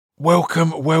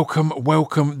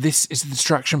Welcome. This is the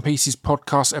Distraction Pieces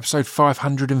podcast, episode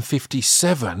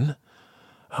 557.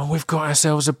 And we've got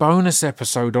ourselves a bonus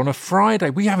episode on a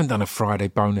Friday. We haven't done a Friday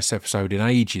bonus episode in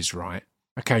ages, right?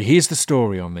 Okay, here's the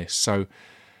story on this. So,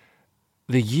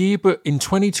 but in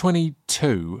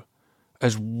 2022,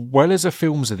 as well as a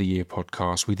Films of the Year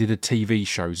podcast, we did a TV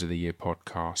Shows of the Year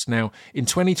podcast. Now, in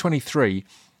 2023,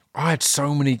 I had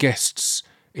so many guests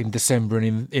in December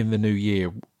and in the new year.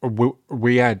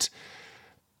 We had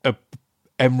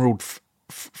Emerald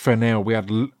Fennell, we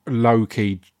had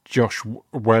Loki, Josh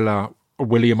Weller,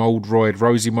 William Oldroyd,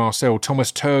 Rosie Marcel,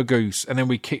 Thomas Turgoose, and then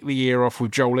we kicked the year off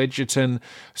with Joel Edgerton,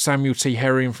 Samuel T.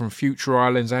 Herring from Future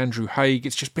Islands, Andrew Haigh.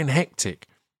 It's just been hectic.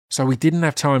 So we didn't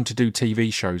have time to do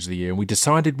TV shows of the year, and we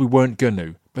decided we weren't going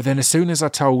to. But then as soon as I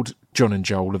told John and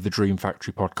Joel of the Dream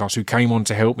Factory podcast, who came on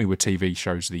to help me with TV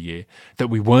shows of the year, that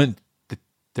we weren't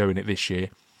doing it this year,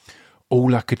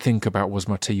 all I could think about was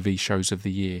my TV shows of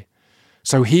the year.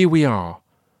 So here we are,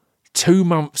 2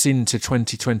 months into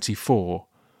 2024,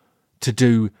 to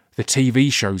do the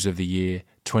TV shows of the year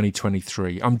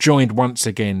 2023. I'm joined once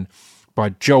again by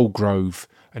Joel Grove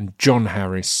and John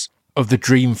Harris of the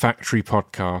Dream Factory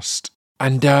podcast.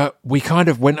 And we kind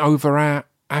of went over our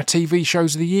TV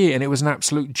shows of the year, and it was an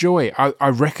absolute joy. I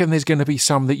reckon there's going to be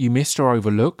some that you missed or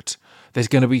overlooked. There's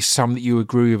going to be some that you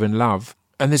agree with and love.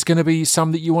 And there's going to be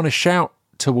some that you want to shout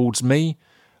towards me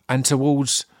and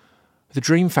towards the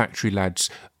Dream Factory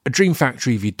lads. A Dream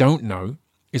Factory, if you don't know,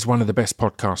 is one of the best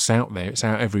podcasts out there. It's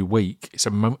out every week. It's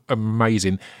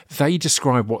amazing. They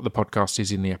describe what the podcast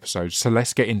is in the episodes, so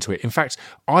let's get into it. In fact,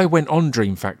 I went on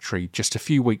Dream Factory just a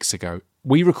few weeks ago.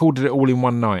 We recorded it all in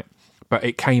one night, but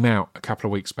it came out a couple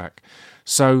of weeks back.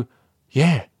 So,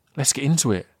 yeah, let's get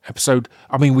into it.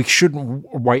 We shouldn't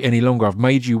wait any longer. I've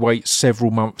made you wait several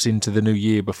months into the new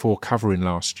year before covering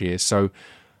last year, so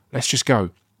let's just go.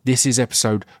 This is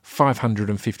episode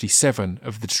 557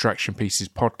 of the Distraction Pieces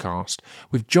podcast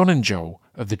with John and Joel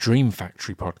of the Dream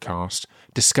Factory podcast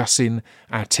discussing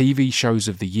our TV shows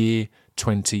of the year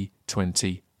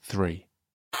 2023.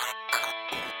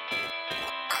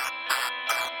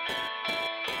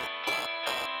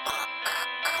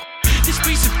 This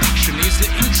piece of fiction is the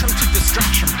intro to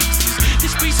Distraction Pieces.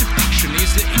 This piece of fiction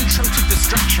is the intro to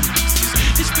Distraction Pieces.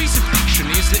 This piece of fiction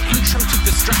is the intro to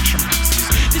Distraction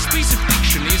Pieces. This piece of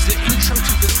fiction is the intro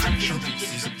to Distraction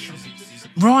Pieces.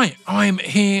 Right, I'm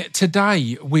here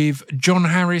today with John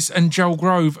Harris and Joel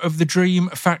Grove of the Dream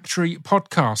Factory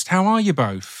podcast. How are you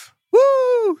both?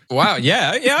 Woo! Wow,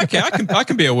 yeah, okay. I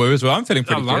can be a woo as well. I'm feeling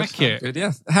pretty good. I like it. Good,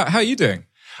 yeah. How are you doing?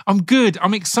 I'm good.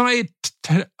 I'm excited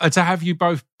to have you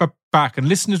both back, and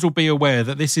listeners will be aware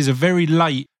that this is a very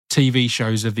late TV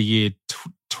shows of the year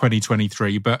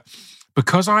 2023, but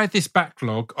because I had this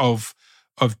backlog of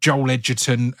Joel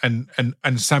Edgerton and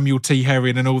Samuel T.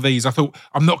 Herring and all these, I thought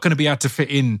I'm not going to be able to fit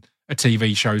in a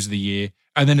TV shows of the year.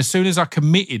 And then as soon as I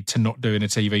committed to not doing a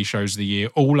TV shows of the year,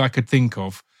 all I could think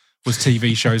of was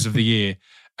TV shows of the year.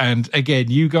 And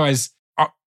again, you guys,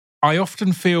 I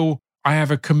often feel I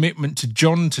have a commitment to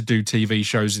John to do TV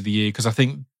shows of the year because I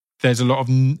think there's a lot of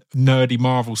nerdy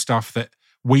Marvel stuff that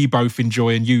we both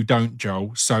enjoy and you don't,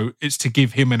 Joel. So it's to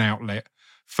give him an outlet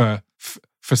for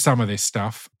some of this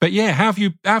stuff. But yeah, how have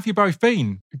you both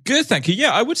been? Good, thank you.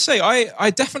 Yeah, I would say I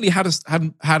definitely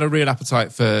had a real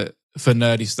appetite for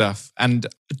nerdy stuff, and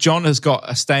John has got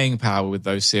a staying power with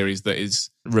those series that is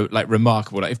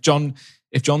remarkable. Like if John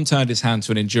turned his hand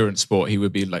to an endurance sport, he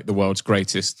would be like the world's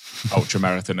greatest ultra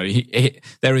marathoner.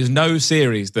 There is no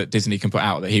series that Disney can put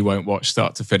out that he won't watch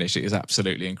start to finish. It is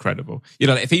absolutely incredible. You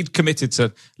know, if he'd committed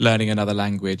to learning another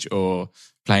language or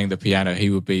playing the piano,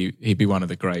 he'd be one of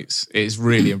the greats. It's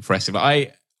really impressive.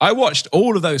 I watched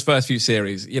all of those first few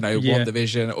series. You know,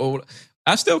 WandaVision. All.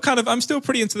 I'm still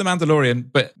pretty into The Mandalorian,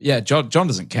 but yeah, John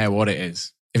doesn't care what it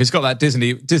is. If it's got that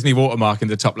Disney watermark in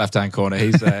the top left-hand corner,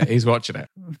 he's watching it.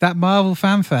 That Marvel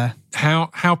fanfare.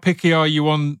 How picky are you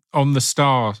on the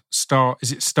Star?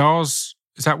 Is it Stars?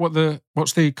 Is that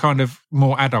what's the kind of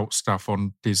more adult stuff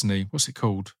on Disney? What's it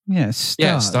called? Yeah, Stars.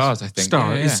 Yeah, Stars, I think.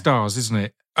 It's Stars, isn't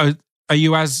it? Are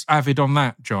you as avid on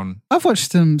that, John? I've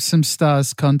watched some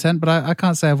Stars content, but I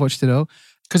can't say I've watched it all.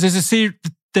 Because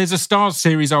there's a Stars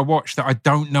series I watched that I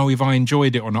don't know if I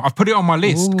enjoyed it or not. I've put it on my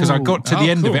list because I got to the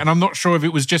end of it, and I'm not sure if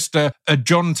it was just a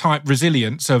John-type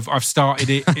resilience of I've started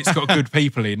it, it's got good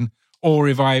people in, or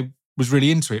if I was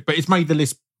really into it. But it's made the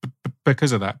list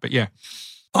because of that. But yeah.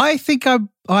 I think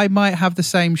I might have the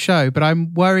same show, but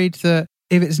I'm worried that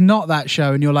if it's not that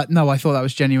show and you're like, no, I thought that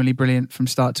was genuinely brilliant from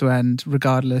start to end,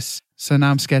 regardless. So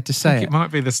now I'm scared to say it. It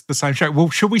might be the same show. Well,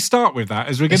 should we start with that?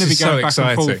 As we're going to be going back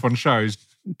and forth on shows.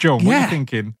 John, what are you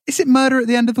thinking? Is it Murder at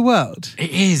the End of the World?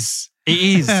 It is. It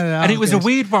is. And it was a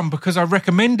weird one because I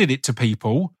recommended it to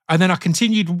people and then I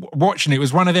continued watching it. It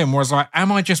was one of them where I was like,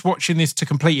 am I just watching this to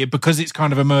complete it because it's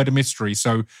kind of a murder mystery?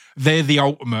 So they're the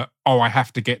ultimate, I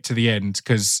have to get to the end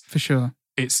because for sure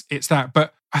it's that.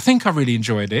 But I think I really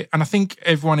enjoyed it and I think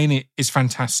everyone in it is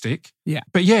fantastic. Yeah.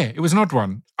 But yeah, it was an odd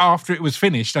one. After it was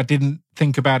finished, I didn't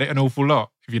think about it an awful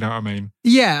lot, if you know what I mean.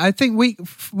 Yeah, I think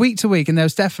week to week, and there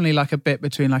was definitely like a bit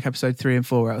between like episode 3 and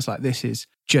 4 where I was like, this is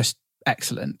just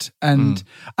excellent. And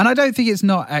I don't think it's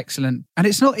not excellent. And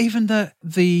it's not even that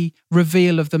the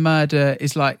reveal of the murder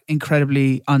is like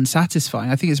incredibly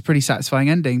unsatisfying. I think it's a pretty satisfying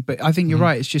ending. But I think you're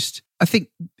right. It's just, I think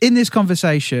in this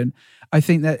conversation, I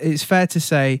think that it's fair to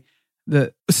say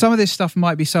that some of this stuff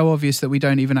might be so obvious that we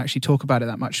don't even actually talk about it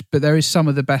that much. But there is some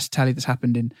of the best telly that's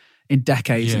happened in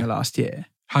decades in the last year.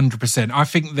 100%. I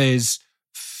think there's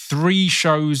 3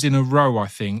 shows in a row, I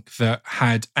think, that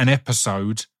had an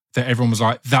episode that everyone was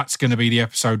like, that's going to be the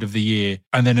episode of the year.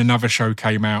 And then another show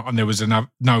came out and there was another,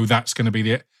 no, that's going to be the...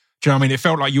 Do you know what I mean? It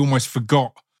felt like you almost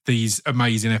forgot these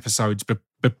amazing episodes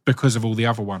because of all the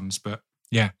other ones. But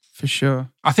yeah. For sure.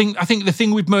 I think the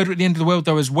thing with Murder at the End of the World,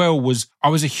 though, as well, was I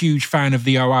was a huge fan of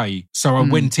the OA. So I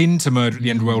went into Murder at the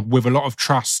End of the World with a lot of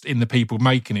trust in the people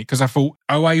making it because I thought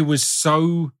OA was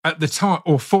so, at the time,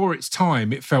 or for its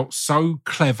time, it felt so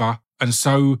clever and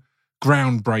so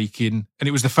groundbreaking. And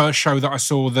it was the first show that I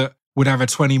saw that would have a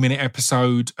 20-minute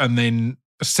episode and then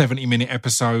a 70-minute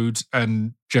episode.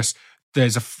 And just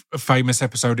there's a famous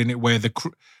episode in it where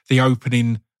the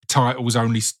opening titles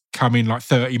only come in like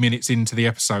 30 minutes into the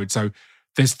episode. So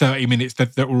there's 30 minutes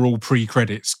that were all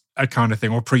pre-credits kind of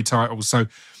thing or pre-titles. So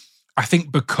I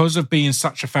think because of being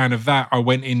such a fan of that, I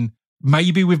went in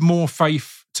maybe with more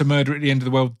faith to Murder at the End of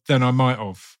the World than I might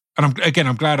have. And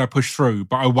I'm glad I pushed through,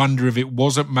 but I wonder if it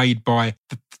wasn't made by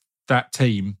that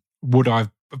team, would I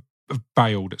have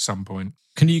bailed at some point?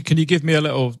 Can you give me a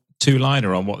little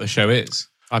 2-liner on what the show is?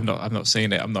 I've not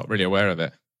seen it. I'm not really aware of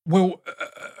it. Well,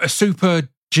 a super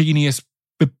genius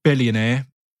billionaire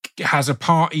has a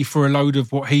party for a load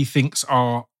of what he thinks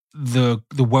are the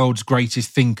world's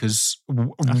greatest thinkers,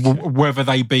 whether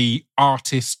they be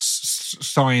artists,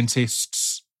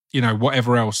 scientists,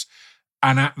 whatever else.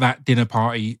 And at that dinner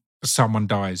party, someone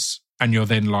dies, and you're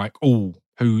then like, "Oh,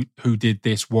 who did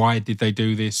this? Why did they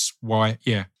do this? Why?"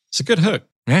 Yeah, it's a good hook.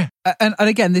 Yeah, and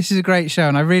again, this is a great show,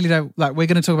 and I really don't like. We're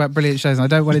going to talk about brilliant shows, and I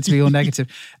don't want it to be all negative.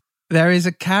 There is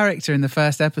a character in the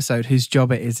first episode whose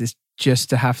job it is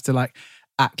just to have to like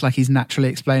act like he's naturally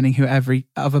explaining who every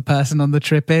other person on the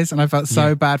trip is. And I felt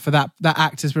so bad for that. That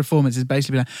actor's performance is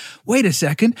basically like, wait a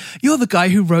second, you're the guy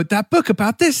who wrote that book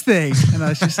about this thing. And I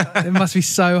was just, it must be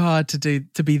so hard to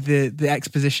be the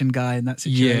exposition guy in that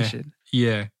situation.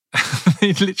 Yeah.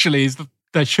 It literally is.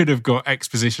 They should have got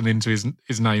exposition into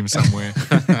his name somewhere.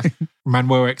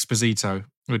 Manuel Exposito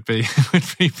would be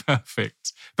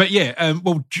perfect. But yeah,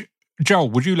 well,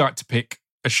 Joel, would you like to pick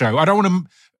a show? I don't want to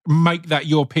make that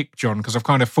your pick, John, because I've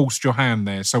kind of forced your hand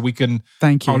there. So we can.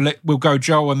 Thank you. We'll go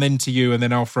Joel and then to you, and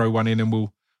then I'll throw one in, and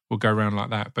we'll go around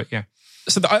like that. But yeah.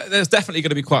 So there's definitely going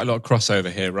to be quite a lot of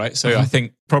crossover here, right? So I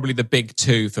think probably the big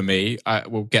 2 for me,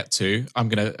 we'll get to. I'm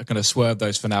gonna swerve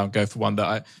those for now and go for one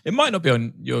that it might not be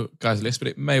on your guys' list, but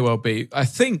it may well be. I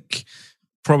think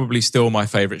probably still my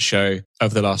favourite show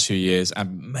of the last few years,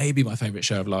 and maybe my favourite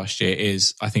show of last year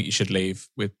is I Think You Should Leave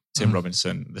with Tim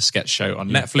Robinson, the sketch show on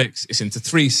Netflix. It's into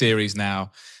 3 series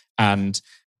now, and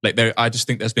I just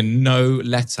think there's been no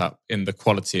let up in the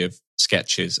quality of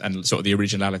sketches and sort of the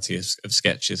originality of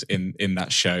sketches in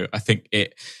that show. I think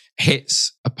it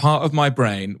hits a part of my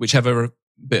brain, whichever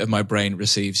bit of my brain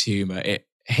receives humor, it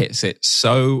hits it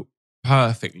so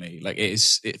perfectly. Like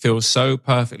it feels so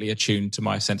perfectly attuned to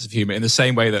my sense of humor in the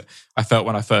same way that I felt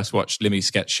when I first watched Limmy's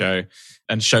sketch show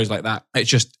and shows like that.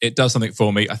 It does something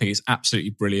for me. I think it's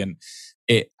absolutely brilliant.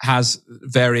 It has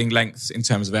varying lengths in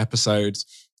terms of episodes.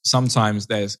 Sometimes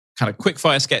there's kind of quick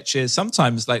fire sketches.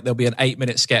 Sometimes like there'll be an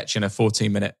 8-minute sketch in a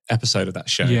 14-minute episode of that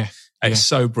show. Yeah. It's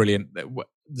so brilliant that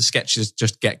the sketches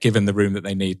just get given the room that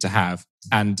they need to have.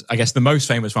 And I guess the most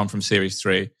famous one from series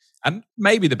 3, and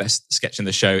maybe the best sketch in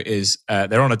the show, is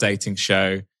they're on a dating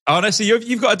show. Oh no! So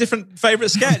you've got a different favourite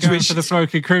sketch, which for the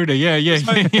smoky crooner, yeah.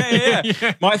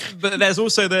 But there's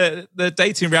also the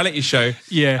dating reality show,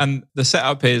 and the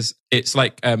setup is it's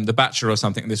like The Bachelor or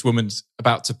something. And this woman's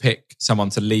about to pick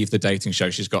someone to leave the dating show.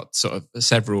 She's got sort of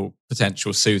several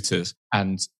potential suitors,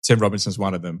 and Tim Robinson's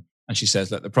one of them. And she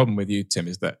says, "Look, the problem with you, Tim,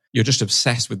 is that you're just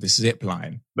obsessed with this zip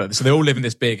line. So they all live in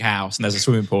this big house, and there's a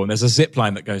swimming pool, and there's a zip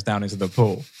line that goes down into the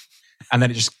pool." And then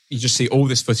you just see all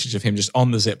this footage of him just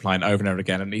on the zip line over and over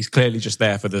again. And he's clearly just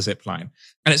there for the zip line.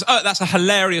 And that's a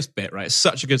hilarious bit, right? It's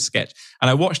such a good sketch. And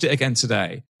I watched it again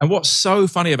today. And what's so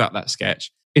funny about that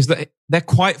sketch is that they're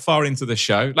quite far into the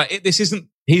show. Like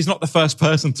he's not the first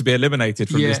person to be eliminated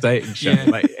from this dating show. Yeah.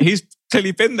 Like he's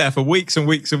clearly been there for weeks and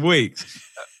weeks and weeks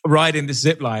riding this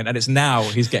zip line. And it's now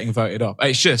he's getting voted off.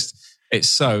 It's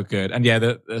so good. And yeah,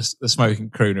 the smoking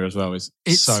crooner as well is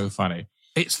so funny.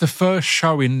 It's the first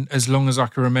show in as long as I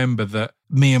can remember that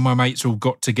me and my mates all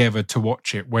got together to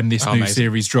watch it when this new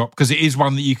series dropped. Because it is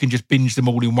one that you can just binge them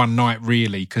all in one night,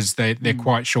 really, because they're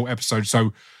quite short episodes.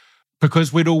 So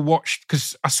because we'd all watched,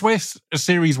 because I swear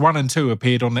series 1 and 2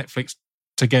 appeared on Netflix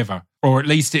together. Or at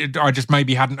least I just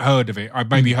maybe hadn't heard of it. I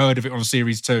maybe heard of it on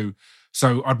series 2.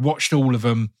 So I'd watched all of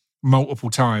them multiple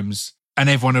times and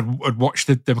everyone had watched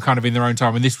them kind of in their own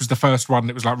time. And this was the first one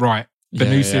that was like, right, the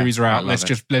new series are out. Let's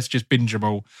just binge them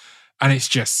all. And it's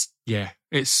just,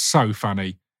 it's so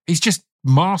funny. He's just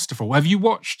masterful. Have you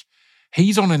watched?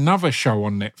 He's on another show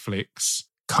on Netflix.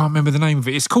 Can't remember the name of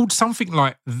it. It's called something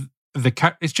like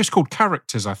it's just called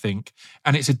Characters, I think.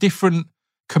 And it's a different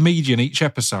comedian each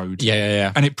episode.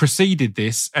 Yeah. And it preceded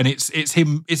this, and it's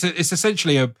him. It's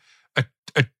essentially a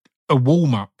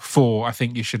warm up for I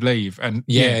Think You Should Leave. And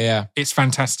it's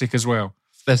fantastic as well.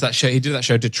 There's that show. He did that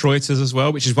show Detroiters as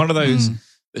well, which is one of those.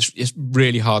 It's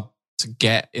really hard to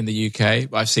get in the UK.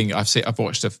 But I've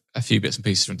watched a few bits and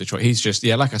pieces from Detroit. He's just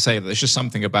like I say, there's just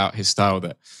something about his style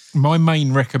that. My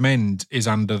main recommend is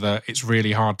under it's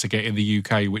really hard to get in the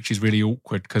UK, which is really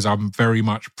awkward because I'm very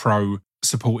much pro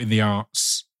supporting the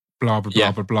arts, blah blah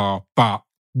blah blah blah. But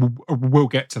we'll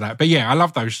get to that. But yeah, I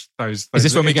love those. Is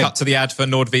this when we cut to the ad for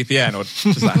NordVPN or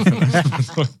is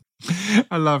that?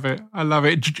 I love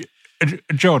it.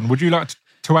 John, would you like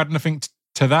to add anything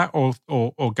to that or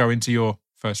go into your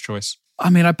first choice? I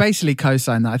mean, I basically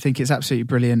co-sign that. I think it's absolutely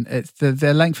brilliant. It's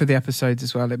the length of the episodes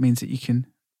as well. It means that you can...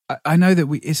 I know that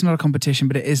it's not a competition,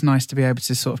 but it is nice to be able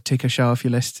to sort of tick a show off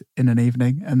your list in an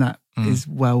evening, and that is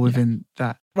well within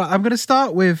that. Right, I'm going to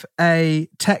start with a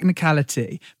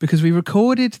technicality because we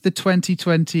recorded the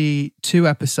 2022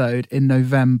 episode in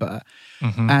November,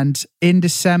 and in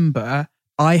December,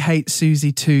 I Hate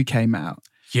Susie 2 came out.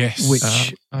 Yes.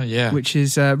 Which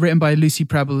is written by Lucy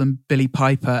Prebble and Billy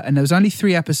Piper. And there was only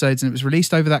 3 episodes and it was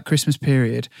released over that Christmas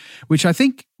period, which I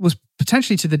think was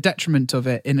potentially to the detriment of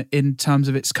it in terms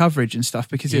of its coverage and stuff,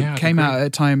 because it came out at a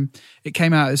time, it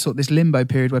came out as sort of this limbo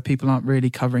period where people aren't really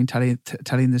covering telly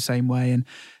in the same way. And,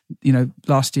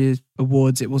 last year's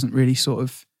awards, it wasn't really sort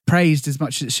of praised as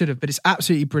much as it should have, but it's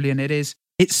absolutely brilliant. It's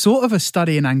sort of a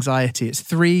study in anxiety. It's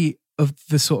 3 of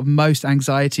the sort of most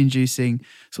anxiety-inducing,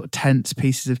 sort of tense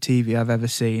pieces of TV I've ever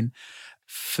seen.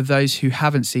 For those who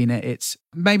haven't seen it, it's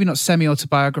maybe not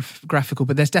semi-autobiographical,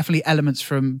 but there's definitely elements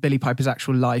from Billy Piper's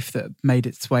actual life that made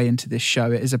its way into this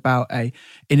show. It is about in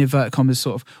inverted commas,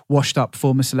 sort of washed-up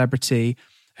former celebrity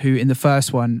who, in the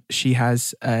first one, she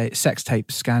has a sex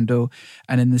tape scandal,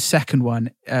 and in the second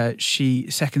one,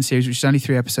 second series, which is only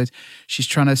 3 episodes, she's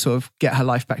trying to sort of get her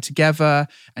life back together,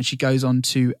 and she goes on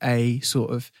to a sort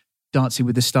of Dancing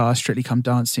with the Stars, Strictly Come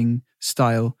Dancing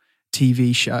style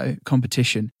TV show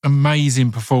competition.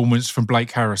 Amazing performance from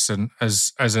Blake Harrison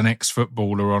as an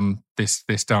ex-footballer on this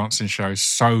dancing show.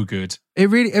 So good. It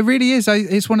really is.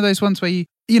 It's one of those ones where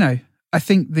I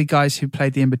think the guys who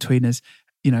played the In-Betweeners,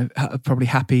 are probably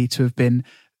happy to have been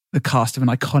the cast of an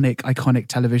iconic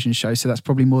television show. So that's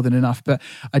probably more than enough. But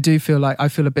I do feel like I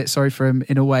feel a bit sorry for him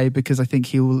in a way, because I think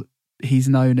he's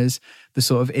known as the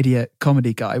sort of idiot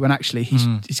comedy guy when actually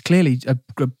he's clearly a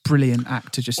brilliant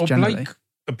actor generally.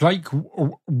 Blake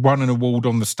won an award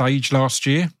on the stage last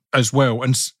year as well.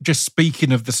 And just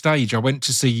speaking of the stage, I went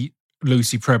to see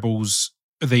Lucy Prebble's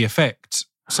The Effect.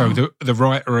 So the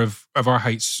writer of I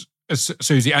Hate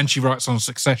Susie, and she writes on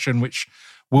Succession, which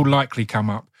will likely come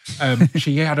up.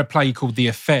 She had a play called The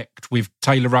Effect with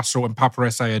Taylor Russell and Papa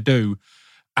S.A.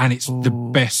 and it's the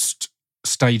best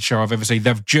stage show I've ever seen.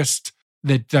 They've just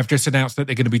announced that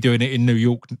they're going to be doing it in New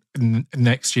York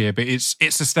next year, but it's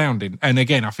astounding. And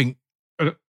again, I think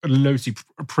Lucy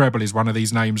Prebble is one of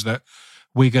these names that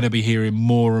we're going to be hearing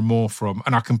more and more from.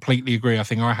 And I completely agree. I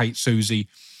think I Hate Susie,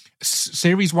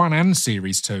 series 1 and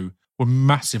series 2 were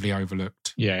massively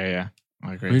overlooked. Yeah.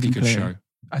 I agree. Really good show.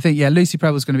 I think, Lucy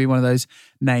Prebble's going to be one of those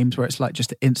names where it's like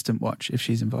just an instant watch if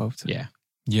she's involved. Yeah.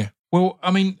 Well,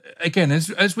 I mean, again,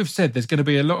 as we've said, there's going to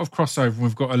be a lot of crossover and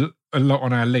we've got a lot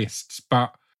on our lists,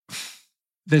 but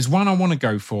there's one I want to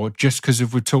go for just because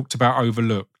we've talked about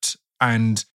Overlooked,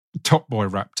 and Top Boy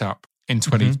wrapped up in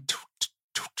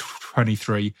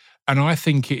 2023. And I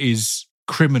think it is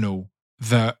criminal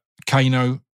that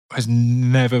Kano has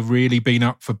never really been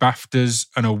up for BAFTAs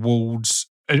and awards.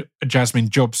 Jasmine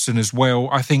Jobson as well.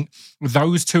 I think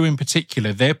those two in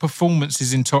particular, their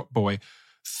performances in Top Boy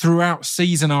throughout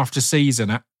season after season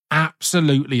are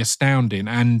absolutely astounding.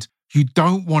 And you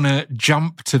don't want to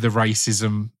jump to the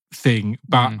racism thing,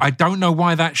 but I don't know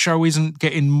why that show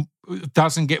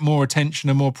doesn't get more attention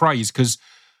and more praise, because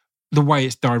the way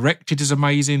it's directed is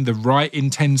amazing, the writing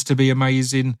tends to be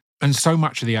amazing, and so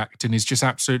much of the acting is just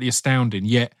absolutely astounding,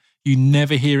 yet you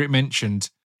never hear it mentioned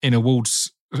in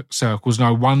awards circles. And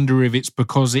I wonder if it's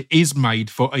because it is made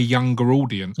for a younger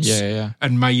audience. Yeah.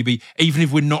 And maybe, even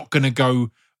if we're not going to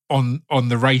go on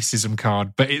the racism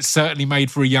card, but it's certainly made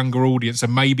for a younger audience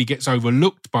and maybe gets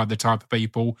overlooked by the type of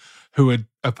people who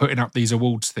are putting up these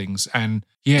awards things. And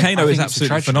Kano is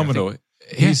absolutely phenomenal.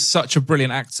 He's such a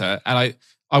brilliant actor. And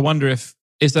I wonder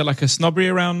is there like a snobbery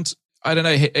around, I don't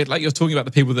know, like you're talking about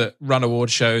the people that run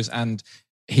award shows, and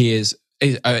he is,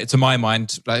 to my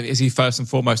mind, like, is he first and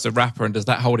foremost a rapper, and does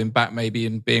that hold him back maybe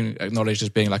in being acknowledged as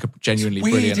being like a genuinely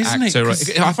brilliant actor?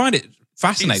 I find it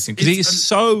fascinating because he's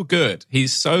so good.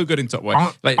 He's so good in Top Boy.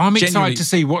 I'm excited to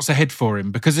see what's ahead for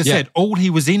him, because as I said, all he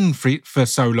was in for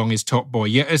so long is Top Boy.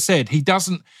 Yet as I said, he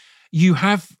doesn't. You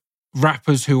have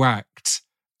rappers who act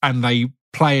and they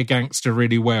play a gangster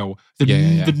really well.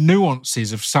 The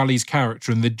nuances of Sully's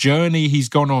character and the journey he's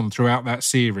gone on throughout that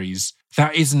series,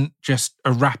 that isn't just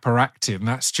a rapper acting.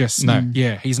 That's just,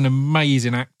 he's an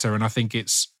amazing actor. And I think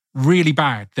it's really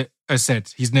bad that, as I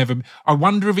said, he's never, I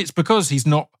wonder if it's because he's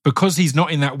not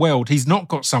in that world, he's not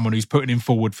got someone who's putting him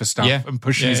forward for stuff and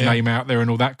pushing his name out there and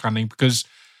all that kind of thing, because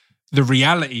the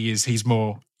reality is he's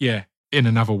more, in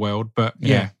another world. But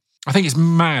I think it's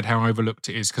mad how overlooked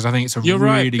it is, because I think it's a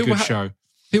really good show.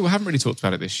 People haven't really talked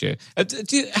about it this year.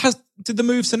 Did the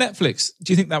move to Netflix,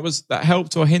 do you think that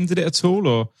helped or hindered it at all?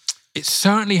 Or it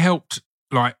certainly helped,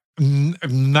 like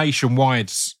nationwide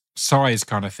size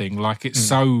kind of thing. Like it's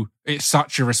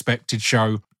such a respected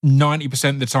show. 90%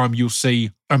 of the time you'll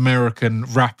see American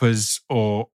rappers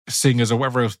or singers or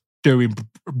whatever else doing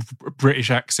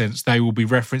British accents. They will be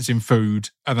referencing food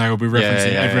and they will be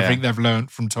referencing everything they've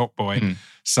learnt from Top Boy.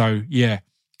 So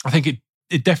I think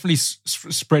it definitely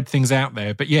spread things out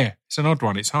there. But it's an odd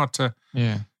one. It's hard to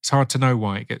know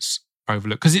why it gets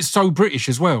overlooked, because it's so British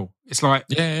as well. It's like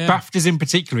BAFTAs in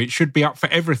particular, it should be up for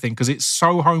everything because it's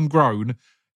so homegrown,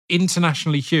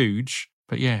 internationally huge,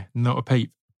 but not a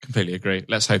peep. Completely agree.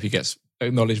 Let's hope he gets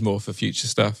acknowledged more for future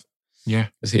stuff.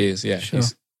 Because he is,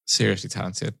 he's seriously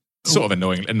talented. Sort of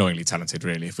annoyingly talented,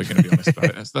 really, if we're going to be honest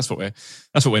about it. That's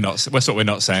what we're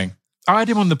not saying. I had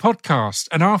him on the podcast,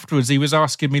 and afterwards he was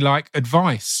asking me like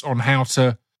advice on how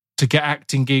to get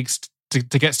acting gigs, to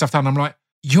get stuff done. I'm like,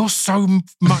 you're so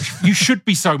much, you should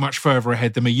be so much further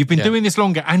ahead than me. You've been doing this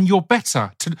longer and you're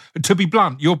better. To be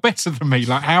blunt, you're better than me.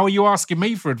 Like, how are you asking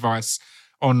me for advice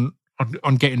on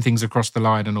getting things across the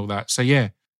line and all that? So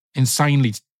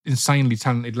insanely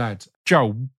talented lad.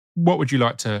 Joel, what would you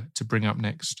like to bring up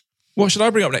next? What should I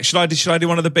bring up next? Should I do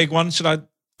one of the big ones? Should I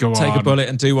take a bullet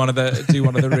and do one of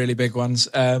the really big ones?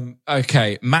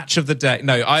 Okay, match of the day.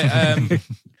 No,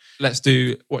 let's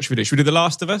do. What should we do? Should we do The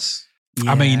Last of Us?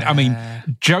 Yeah. I mean,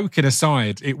 joking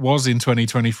aside, it was in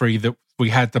 2023 that we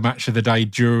had the match of the day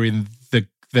during the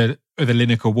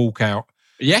Lineker walkout.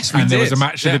 Yes, we did. And there was a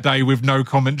match of the day with no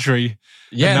commentary.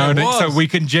 Yeah, so we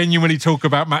can genuinely talk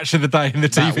about match of the day in the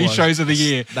TV shows of the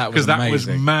year, because that was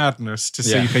madness to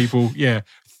see people.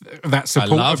 That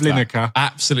support of Lineker.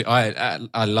 Absolutely,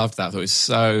 I loved that. I thought it was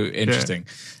so interesting.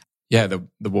 Yeah, the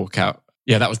walkout.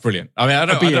 Yeah, that was brilliant. I mean, I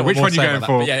don't know which one you're going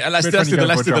for. Let's do The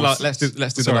Last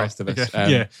of Us.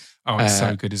 It's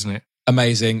so good, isn't it?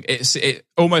 Amazing. It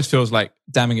almost feels like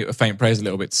damning it with faint praise a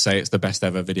little bit to say it's the best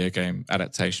ever video game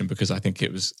adaptation, because I think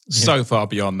it was so far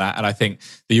beyond that, and I think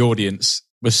the audience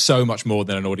was so much more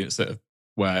than an audience that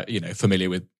were familiar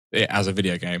with it as a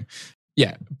video game.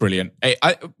 Yeah, brilliant.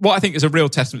 What I think is a real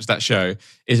testament to that show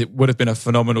is it would have been a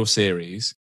phenomenal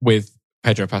series with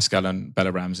Pedro Pascal and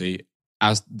Bella Ramsey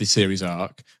as the series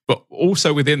arc, but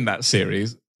also within that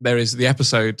series, there is the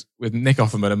episode with Nick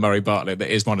Offerman and Murray Bartlett that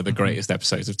is one of the greatest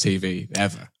episodes of TV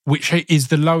ever. Which is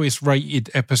the lowest rated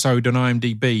episode on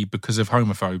IMDb because of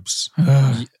homophobes.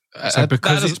 So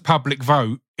because it's public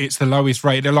vote, it's the lowest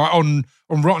rated. Like on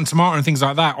Rotten Tomato and things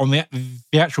like that, on the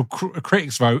actual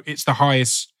critics vote, it's the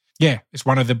highest. Yeah, it's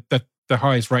one of the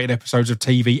highest rated episodes of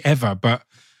TV ever. But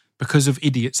because of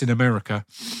idiots in America.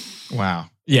 Wow.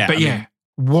 Yeah. But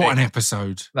what an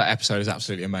episode. That episode is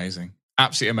absolutely amazing.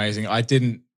 Absolutely amazing. I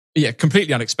didn't,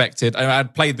 completely unexpected.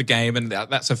 I'd played the game, and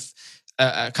that's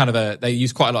a kind of they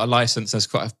use quite a lot of license. There's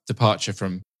quite a departure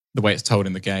from the way it's told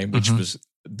in the game, which was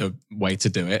the way to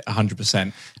do it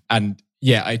 100%. And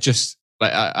yeah, I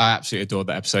absolutely adored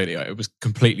that episode. It was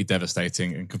completely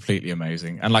devastating and completely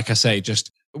amazing. And like I say,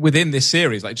 just within this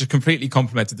series, like just completely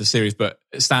complemented the series, but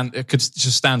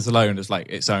stands alone as like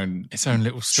its own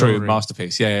little story. True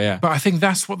masterpiece. Yeah. But I think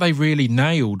that's what they really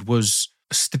nailed, was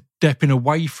stepping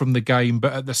away from the game,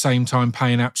 but at the same time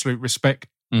paying absolute respect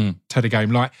to the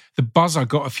game. Like the buzz I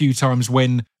got a few times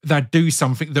when they'd do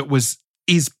something that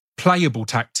is playable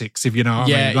tactics, if you know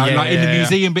what I mean. Like in the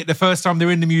museum bit, the first time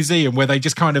they're in the museum where they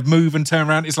just kind of move and turn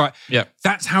around, it's like,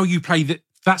 that's how you play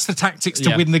that's the tactics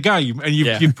to win the game, and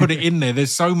you put it in there.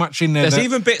 There's so much in there. There's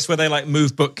even bits where they like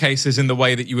move bookcases in the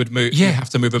way that you would move. You have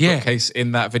to move a bookcase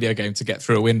in that video game to get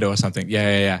through a window or something.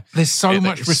 Yeah. There's so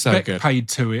much respect paid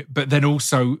to it, but then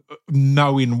also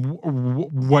knowing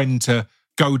when to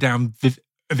go down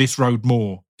this road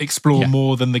more, explore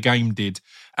more than the game did,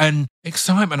 and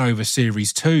excitement over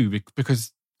series 2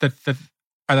 because they've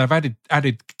added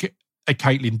a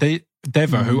Caitlin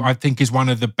Dever, who I think is one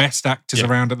of the best actors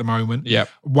around at the moment. Yeah,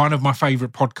 one of my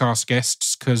favourite podcast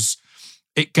guests, because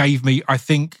it gave me. I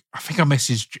think I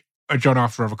messaged John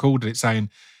after I recorded it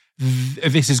saying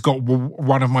this has got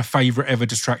one of my favourite ever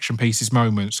Distraction Pieces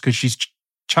moments, because she's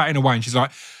chatting away and she's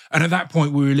like, and at that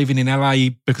point we were living in LA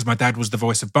because my dad was the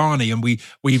voice of Barney, and we'd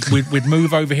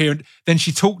move over here, and then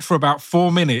she talked for about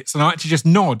 4 minutes, and I had to just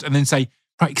nod and then say,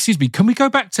 right, excuse me, can we go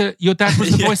back to your dad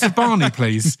was the voice of Barney,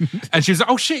 please? And she was like,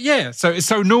 oh shit, yeah. So it's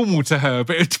so normal to her,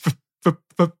 but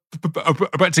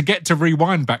to get to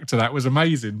rewind back to that was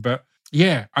amazing. But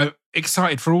yeah, I'm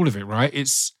excited for all of it, right?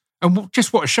 And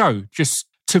just what a show, just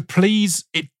to please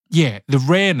it. Yeah, the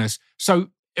rareness. So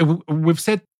we've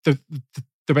said the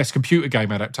best computer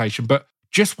game adaptation, but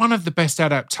just one of the best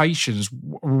adaptations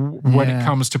when it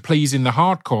comes to pleasing the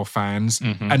hardcore fans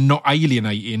and not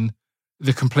alienating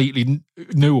the completely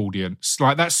new audience.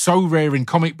 Like, that's so rare in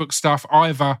comic book stuff.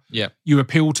 Either you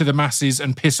appeal to the masses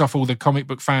and piss off all the comic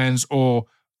book fans, or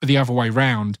the other way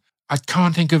round. I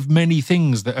can't think of many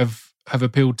things that have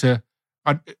appealed to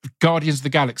Guardians of the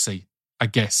Galaxy, I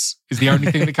guess, is the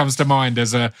only thing that comes to mind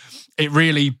as it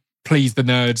really pleased the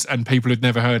nerds, and people who'd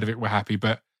never heard of it were happy.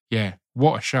 But yeah,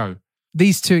 what a show.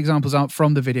 These two examples aren't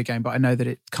from the video game, but I know that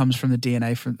it comes from the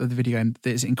DNA of the video game.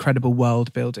 There's incredible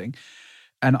world building.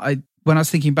 And when I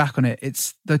was thinking back on it,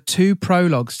 it's the 2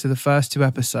 prologues to the first 2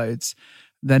 episodes.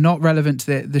 They're not relevant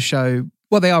to the show.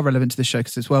 Well, they are relevant to the show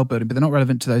because it's world building, but they're not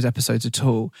relevant to those episodes at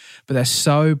all. But they're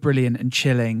so brilliant and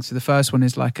chilling. So the first one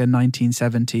is like a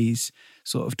 1970s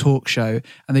sort of talk show.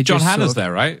 And John Hannah's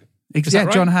there, right?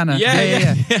 Right? John Hannah.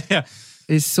 Yeah.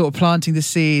 Is sort of planting the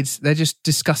seeds. They're just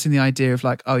discussing the idea of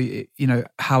like,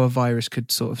 how a virus could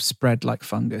sort of spread like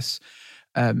fungus.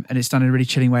 And it's done in a really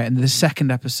chilling way. And the second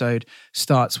episode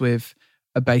starts with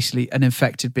basically an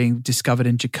infected being discovered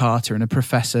in Jakarta, and a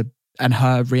professor and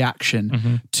her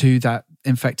reaction to that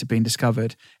infected being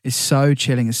discovered is so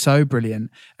chilling, is so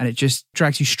brilliant, and it just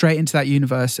drags you straight into that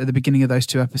universe at the beginning of those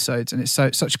 2 episodes. And it's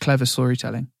such clever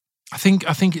storytelling. I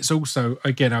think it's also,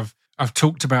 again, I've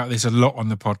talked about this a lot on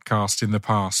the podcast in the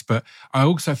past, but I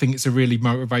also think it's a really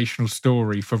motivational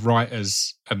story for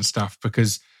writers and stuff,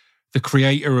 because the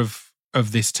creator of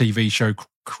this TV show,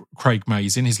 Craig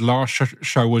Mazin, his last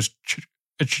show was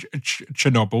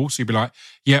Chernobyl. So you'd be like,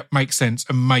 yeah, makes sense,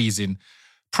 amazing.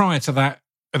 Prior to that,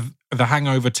 The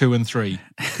Hangover 2 and 3.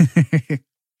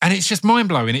 And it's just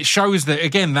mind-blowing. It shows that,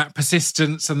 again, that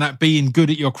persistence and that being good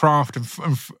at your craft and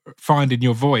finding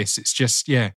your voice, it's just,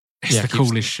 it's the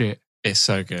coolest shit. It's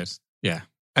so good, yeah.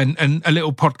 And a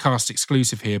little podcast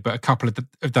exclusive here, but a couple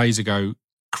of days ago,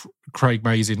 Craig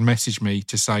Mazin messaged me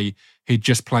to say he'd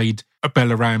just played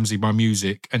Bella Ramsey my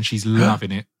music and she's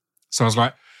loving it. So I was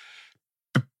like,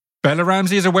 Bella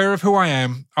Ramsey is aware of who I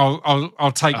am.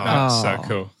 I'll take that. That's so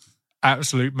cool.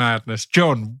 Absolute madness.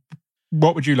 John,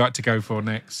 what would you like to go for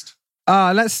next?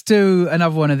 Let's do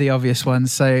another one of the obvious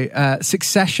ones. So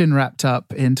Succession wrapped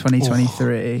up in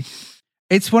 2023.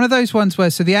 It's one of those ones where,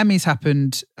 so the Emmys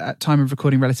happened at time of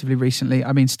recording relatively recently.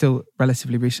 I mean, still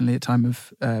relatively recently at time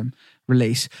of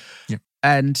release. Yeah.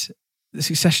 And the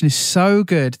Succession is so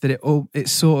good that it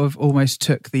sort of almost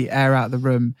took the air out of the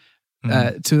room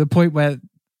to the point where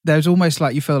there's almost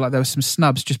like you feel like there were some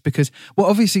snubs just because, well,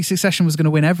 obviously Succession was going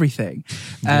to win everything.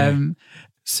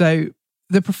 So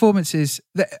the performances,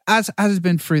 as has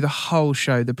been through the whole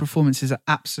show, the performances are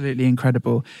absolutely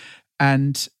incredible.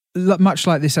 And much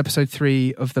like this episode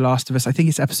 3 of The Last of Us, I think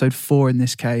it's episode 4 in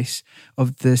this case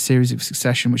of the series of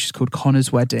Succession, which is called Connor's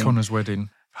Wedding. Connor's Wedding.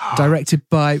 Directed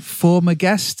by former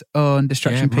guest on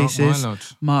Distraction Pieces,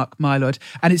 Mark Mylord.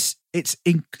 And it's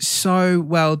so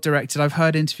well directed. I've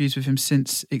heard interviews with him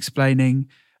since explaining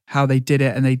how they did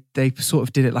it, and they sort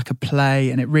of did it like a play,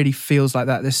 and it really feels like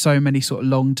that. There's so many sort of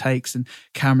long takes and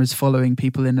cameras following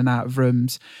people in and out of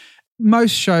rooms.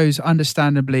 Most shows,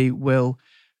 understandably, will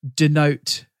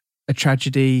denote a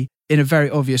tragedy in a very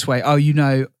obvious way. Oh,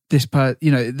 this part,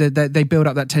 they build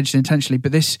up that tension intentionally,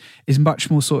 but this is much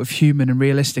more sort of human and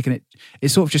realistic, and it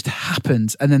sort of just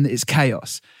happens, and then it's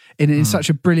chaos in such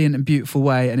a brilliant and beautiful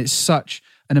way, and it's such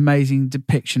an amazing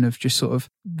depiction of just sort of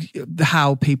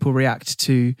how people react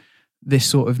to this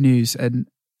sort of news. And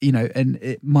and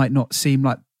it might not seem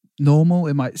like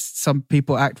normal. Some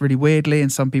people act really weirdly,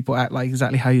 and some people act like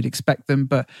exactly how you'd expect them,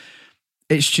 but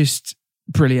it's just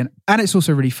brilliant. And it's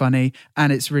also really funny,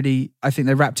 and it's really, I think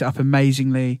they wrapped it up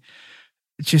amazingly.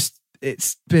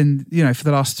 It's been, for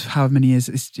the last however many years,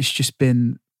 it's just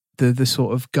been the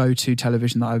sort of go-to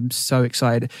television that I'm so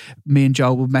excited. Me and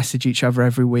Joel will message each other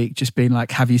every week, just being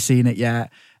like, have you seen it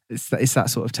yet? It's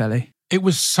that sort of telly. It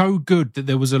was so good that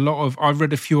there was a lot of, I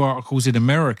read a few articles in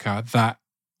America that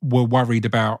were worried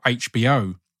about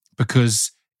HBO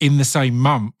because in the same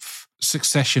month,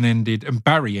 Succession ended and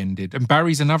Barry ended. And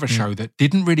Barry's another show that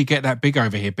didn't really get that big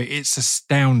over here, but it's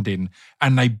astounding.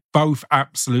 And they both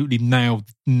absolutely nailed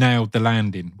the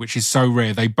landing, which is so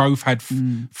rare. They both had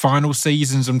final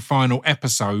seasons and final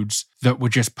episodes that were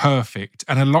just perfect.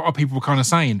 And a lot of people were kind of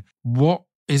saying, what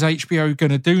is HBO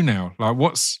going to do now? Like,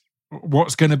 what's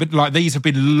going to be, like, these have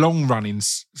been long running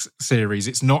series.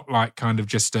 It's not like kind of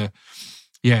just a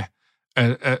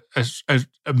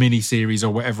mini series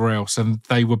or whatever else, and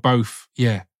they were both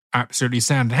absolutely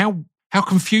sound. How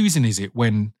confusing is it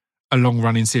when a long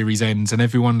running series ends and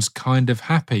everyone's kind of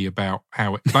happy about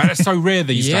how it? Like, that's so rare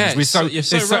these days. You're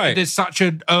so right. There's such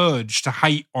an urge to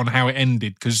hate on how it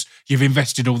ended because you've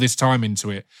invested all this time into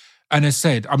it. And as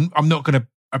said, I'm not going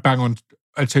to bang on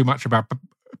too much about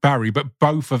Barry, but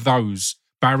both of those,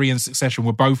 Barry and Succession,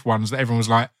 were both ones that everyone was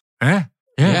like,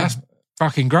 that's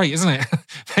fucking great, isn't it?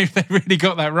 they really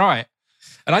got that right.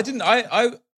 And I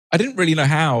didn't really know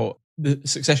how the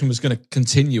Succession was going to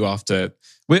continue after.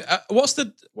 What's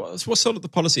sort of the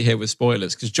policy here with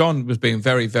spoilers? Because John was being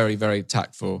very, very, very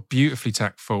tactful, beautifully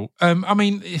tactful. I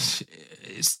mean, it's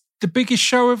the biggest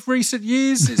show of recent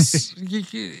years. It's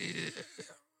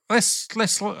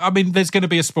let's. I mean, there's going to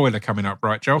be a spoiler coming up,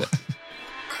 right, Joel?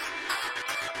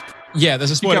 Yeah,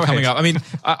 there's a spoiler coming up. I mean,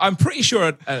 I'm pretty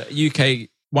sure UK.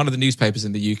 One of the newspapers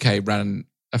in the UK ran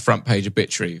a front page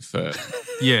obituary for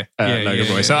Logan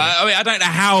Roy. So I mean, I don't know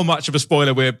how much of a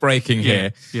spoiler we're breaking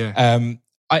here. Yeah.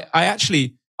 I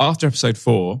actually, after episode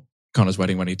 4, Connor's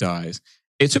wedding when he dies,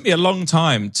 it took me a long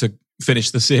time to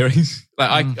finish the series.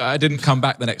 Like I didn't come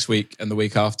back the next week and the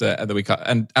week after and the week after.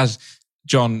 And as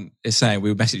John is saying, we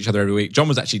would message each other every week. John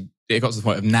was actually, it got to the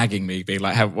point of nagging me, being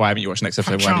like, why haven't you watched the next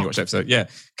episode? Why haven't you watched the episode? Yeah.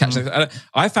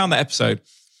 I found that episode,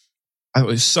 it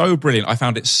was so brilliant. I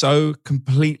found it so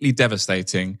completely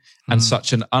devastating and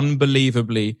such an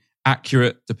unbelievably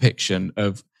accurate depiction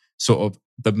of sort of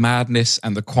the madness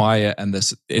and the quiet and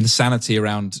the insanity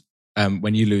around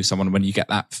when you lose someone, when you get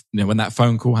that, when that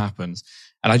phone call happens.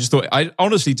 And I just thought, I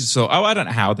honestly just thought, I don't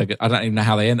know how I don't even know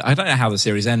how they end. I don't know how the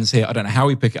series ends here. I don't know how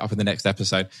we pick it up in the next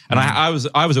episode. And I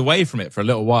was away from it for a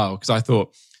little while because I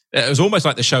thought it was almost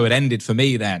like the show had ended for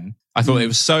me then. I thought it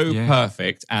was so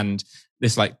perfect, and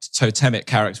this like totemic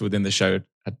character within the show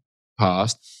had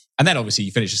passed. And then obviously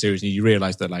you finish the series and you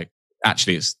realize that like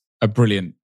actually it's a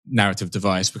brilliant narrative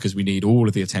device because we need all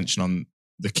of the attention on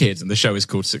the kids, and the show is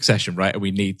called Succession, right? And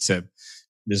we need to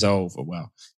resolve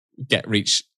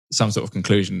reach some sort of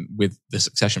conclusion with the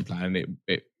succession plan, and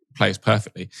it plays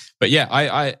perfectly. But yeah,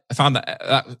 I found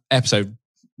that episode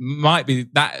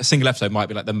that single episode might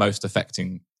be like the most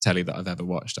affecting telly that I've ever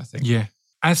watched, I think. Yeah.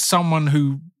 As someone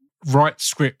who write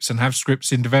scripts and have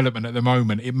scripts in development at the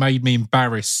moment, it made me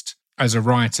embarrassed as a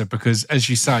writer because, as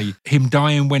you say, him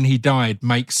dying when he died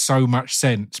makes so much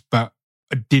sense, but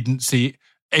I didn't see it.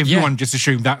 Everyone just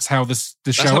assumed that's how the show ends.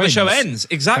 That's how the show ends,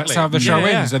 exactly. That's how the show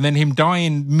ends. And then him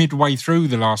dying midway through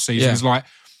the last season was like,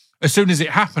 as soon as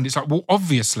it happened, it's like, well,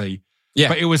 obviously. Yeah.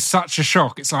 But it was such a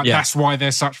shock. It's like, that's why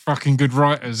they're such fucking good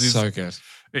writers. So good.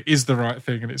 It is the right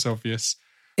thing and it's obvious.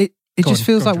 It just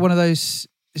feels like one of those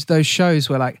shows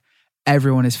where like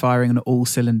everyone is firing on all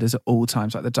cylinders at all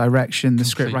times, like the direction, the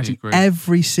script writing,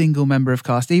 every single member of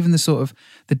cast, even the sort of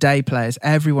the day players,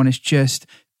 everyone is just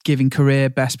giving career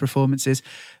best performances.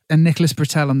 And Nicholas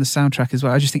Britell on the soundtrack as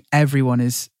well. I just think everyone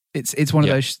is, it's one of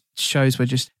those shows where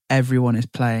just everyone is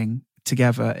playing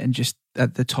together and just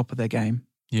at the top of their game.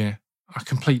 Yeah, I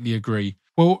completely agree.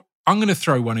 Well, I'm going to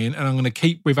throw one in and I'm going to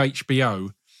keep with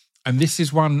HBO. And this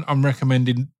is one I'm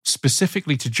recommending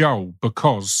specifically to Joel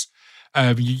because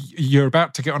You're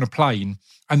about to get on a plane.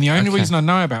 And the only reason I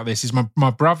know about this is my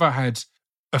brother had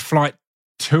a flight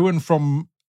to and from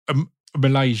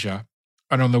Malaysia.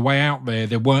 And on the way out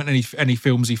there weren't any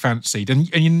films he fancied.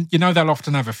 And you know they'll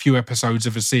often have a few episodes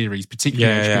of a series,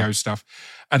 particularly HBO stuff.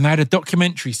 And they had a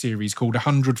documentary series called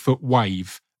 100-Foot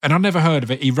Wave. And I'd never heard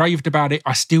of it. He raved about it.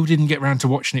 I still didn't get around to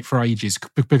watching it for ages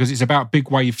because it's about big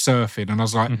wave surfing. And I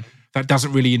was like, that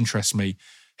doesn't really interest me.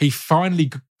 He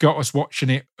finally got us watching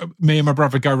it. Me and my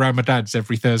brother go around my dad's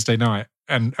every Thursday night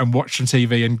and watch some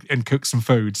TV and cook some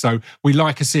food. So we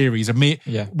like a series. And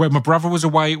when my brother was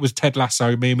away, it was Ted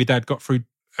Lasso. Me and my dad got through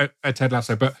a Ted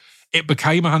Lasso. But it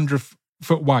became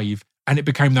 100-Foot Wave, and it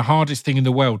became the hardest thing in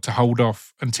the world to hold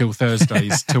off until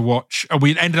Thursdays to watch. And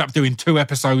we ended up doing 2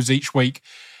 episodes each week.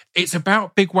 It's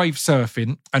about big wave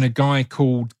surfing and a guy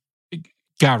called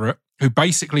Garrett who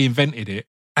basically invented it.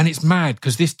 And it's mad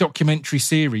because this documentary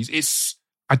series,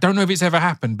 I don't know if it's ever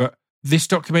happened, but this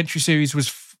documentary series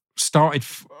was started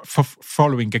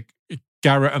following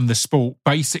Garrett and the sport,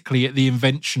 basically at the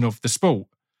invention of the sport.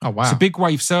 Oh, wow. So big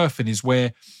wave surfing is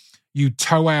where you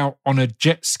tow out on a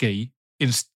jet ski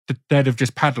instead of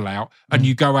just paddle out, and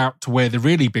you go out to where the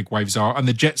really big waves are, and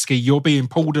the jet ski, you're being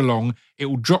pulled along, it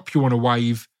will drop you on a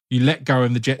wave, you let go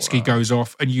and the jet ski goes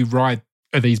off, and you ride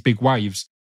these big waves.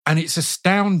 And it's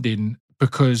astounding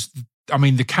because, I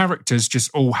mean, the characters just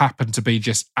all happen to be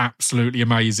just absolutely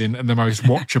amazing and the most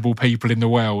watchable people in the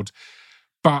world.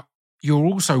 But you're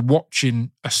also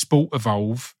watching a sport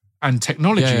evolve and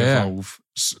technology evolve.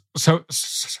 So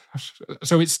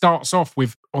it starts off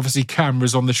with obviously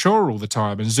cameras on the shore all the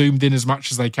time and zoomed in as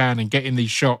much as they can and getting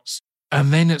these shots.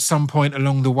 And then at some point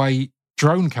along the way,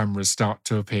 drone cameras start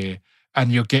to appear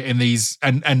and you're getting these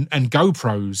and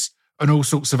GoPros and all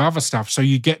sorts of other stuff. So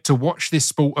you get to watch this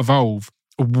sport evolve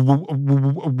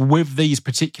with these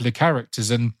particular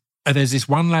characters. And there's this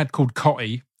one lad called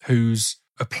Cotty, who's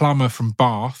a plumber from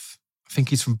Bath. I think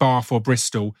he's from Bath or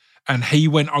Bristol. And he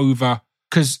went over,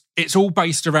 because it's all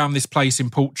based around this place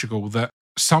in Portugal that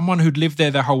someone who'd lived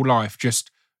there their whole life just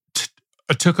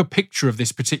took a picture of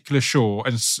this particular shore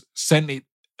and sent it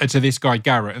to this guy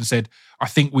Garrett and said, I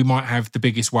think we might have the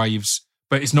biggest waves,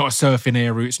 but it's not a surfing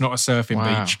area, it's not a surfing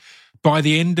beach. By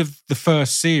the end of the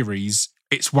first series,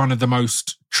 it's one of the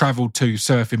most travelled to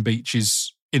surfing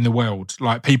beaches in the world.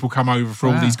 Like, people come over for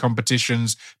all these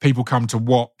competitions, people come to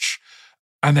watch.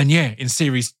 And then, in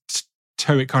series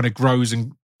 2, it kind of grows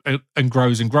and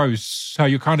grows and grows. So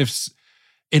you're kind of,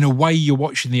 in a way, you're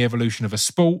watching the evolution of a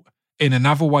sport. In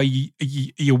another way,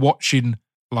 you're watching,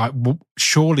 like,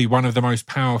 surely one of the most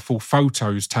powerful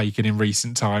photos taken in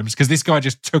recent times, because this guy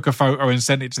just took a photo and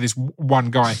sent it to this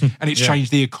one guy, and it's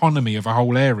changed the economy of a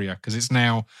whole area, because it's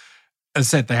now, as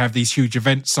I said, they have these huge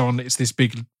events on. It's this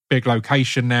big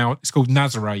location now. It's called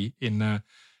Nazaré in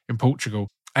Portugal.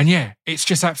 And it's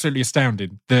just absolutely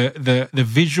astounding. The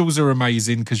visuals are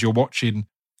amazing because you're watching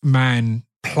man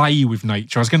play with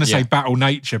nature. I was going to say battle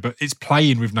nature, but it's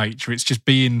playing with nature. It's just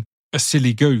being a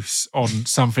silly goose on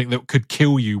something that could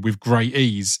kill you with great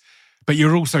ease. But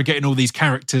you're also getting all these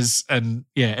characters and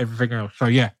everything else. So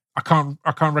I can't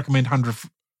recommend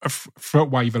 100-Foot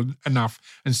Wave enough.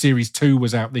 And series 2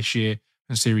 was out this year,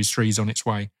 and series 3 is on its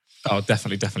way. I'll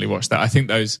definitely watch that. I think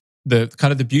the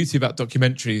kind of the beauty about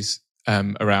documentaries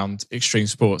around extreme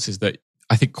sports is that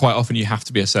I think quite often you have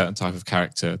to be a certain type of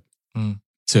character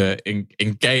to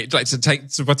engage, like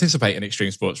to participate in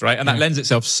extreme sports, right? And that lends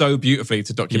itself so beautifully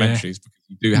to documentaries because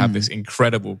you do have this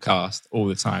incredible cast all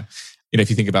the time. You know, if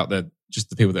you think about just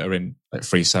the people that are in like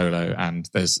Free Solo, and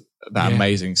there's that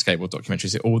amazing skateboard documentary.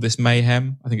 Is it All This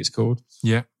Mayhem? I think it's called.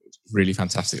 Yeah. It's really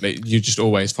fantastic. Like, you're just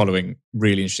always following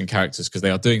really interesting characters because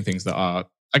they are doing things that are,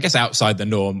 I guess, outside the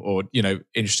norm, or, you know,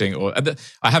 interesting. Or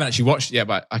I haven't actually watched it yet,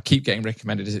 but I keep getting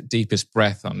recommended. Is it Deepest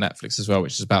Breath on Netflix as well,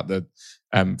 which is about the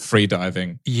free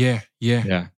diving? Yeah.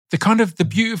 The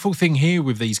beautiful thing here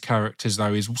with these characters,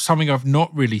 though, is something I've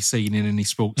not really seen in any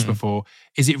sports before.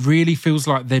 Is it really feels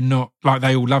like they're not, like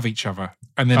they all love each other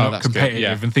and they're not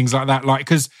competitive and things like that. Like,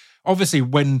 because obviously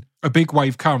when a big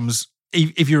wave comes,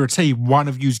 if you're a team, one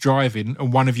of you's driving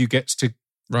and one of you gets to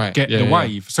get the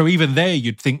wave. So even there,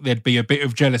 you'd think there'd be a bit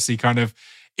of jealousy, kind of,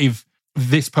 if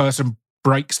this person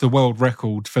breaks the world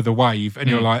record for the wave, and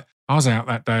you're like, I was out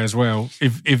that day as well.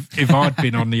 If I'd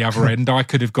been on the other end, I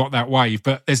could have got that wave.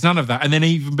 But there's none of that. And then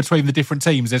even between the different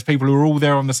teams, there's people who are all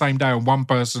there on the same day, and one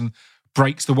person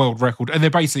breaks the world record, and they're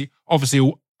basically obviously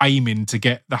all aiming to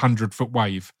get the 100-foot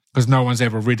wave, because no one's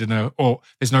ever ridden or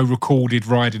there's no recorded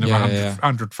riding of a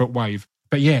 100-foot wave.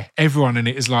 But everyone in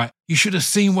it is like, you should have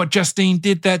seen what Justine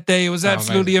did that day. It was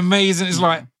absolutely amazing. It's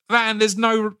like, and there's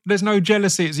no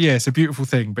jealousy. It's a beautiful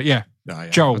thing. But yeah,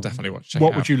 Joel, I'll definitely watch.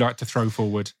 What would you like to throw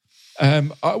forward?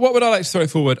 What would I like to throw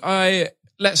forward?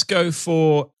 Let's go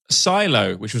for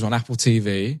Silo, which was on Apple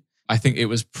TV. I think it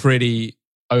was pretty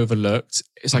overlooked.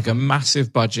 It's like a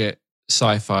massive budget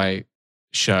sci-fi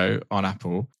show on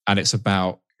Apple, and it's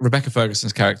about Rebecca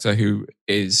Ferguson's character, who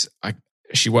is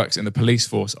she works in the police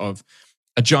force of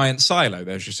a giant silo.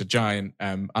 There's just a giant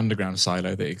underground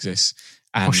silo that exists.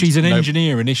 And she's an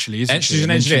engineer initially, isn't she? She's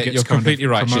an engineer. You're completely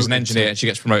right. She's an engineer, and she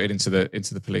gets promoted into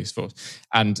the police force.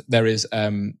 And there is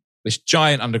this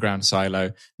giant underground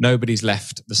silo. Nobody's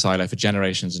left the silo for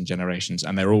generations and generations,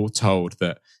 and they're all told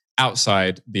that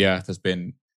outside the Earth has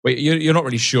been. Well, you're not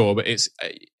really sure, but it's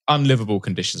unlivable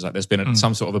conditions. Like there's been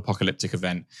some sort of apocalyptic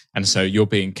event, and so you're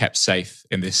being kept safe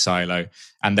in this silo.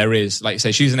 And there is, like you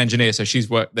say, she's an engineer, so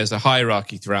there's a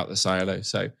hierarchy throughout the silo.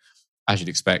 So as you'd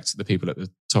expect, the people at the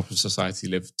top of society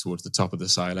live towards the top of the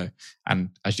silo,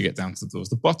 and as you get down towards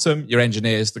the bottom, your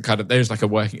engineers. There's like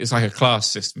it's like a class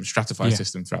system, stratified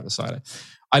system throughout the silo.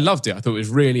 I loved it. I thought it was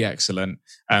really excellent.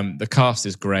 The cast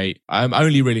is great. I'm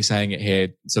only really saying it here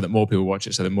so that more people watch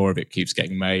it, so that more of it keeps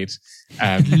getting made.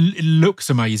 It looks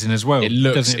amazing as well. It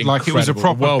looks like it was a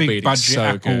proper big budget so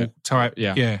Apple good. type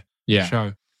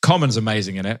show. Common's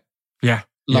amazing in it. Yeah.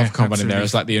 Love Common in there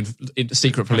as like the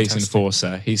secret police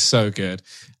enforcer. He's so good,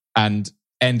 and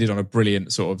ended on a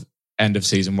brilliant sort of end of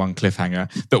season 1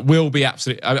 cliffhanger that will be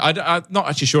absolutely. I'm not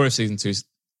actually sure if season 2's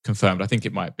confirmed. I think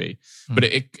it might be, but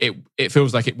it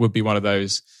feels like it would be one of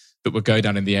those that would go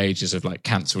down in the ages of like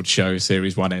cancelled show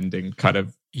series 1 ending kind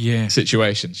of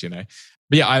situations, you know.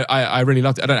 But yeah, I really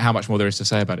loved it. I don't know how much more there is to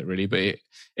say about it really, but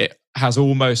it has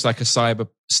almost like a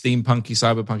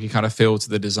cyberpunky kind of feel to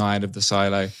the design of the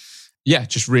silo. Yeah,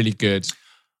 just really good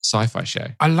sci-fi show.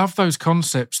 I love those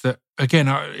concepts that, again,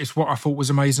 it's what I thought was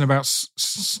amazing about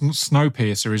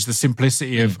Snowpiercer is the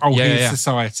simplicity of, here's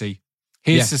society.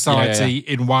 Here's society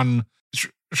in one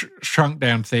shrunk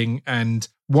down thing. And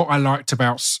what I liked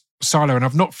about Silo, and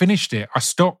I've not finished it, I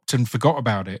stopped and forgot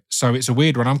about it. So it's a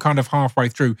weird one. I'm kind of halfway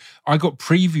through. I got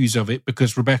previews of it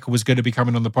because Rebecca was going to be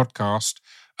coming on the podcast,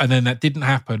 and then that didn't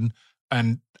happen.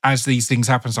 And as these things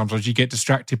happen, sometimes you get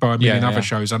distracted by a million other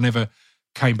shows. I never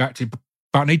came back to,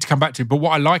 but I need to come back to. But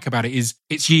what I like about it is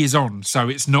it's years on, so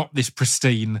it's not this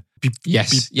pristine,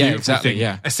 exactly. thing.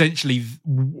 Yeah, essentially,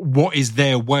 what is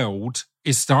their world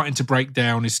is starting to break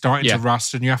down, is starting to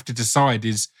rust, and you have to decide: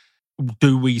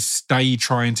 do we stay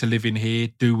trying to live in here?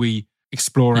 Do we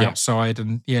explore outside?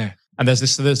 And and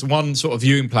there's one sort of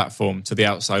viewing platform to the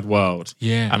outside world.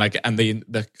 Yeah, and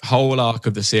the whole arc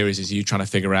of the series is you trying to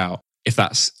figure out if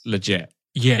that's legit.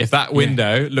 Yeah. If that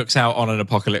window looks out on an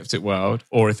apocalyptic world,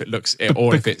 or if it looks,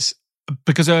 if it's...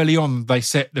 Because early on, they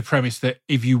set the premise that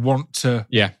if you want to...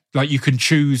 Like, you can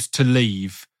choose to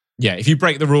leave. Yeah, if you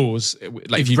break the rules,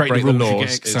 like if you break the laws... you get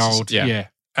exiled.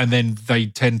 And then they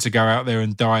tend to go out there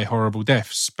and die horrible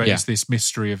deaths. But it's this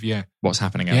mystery of, what's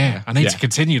happening out there. I need to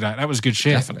continue that. That was good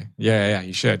shit. Definitely. Yeah,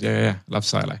 you should. Yeah. Love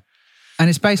Silo. And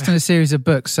it's based on a series of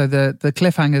books, so the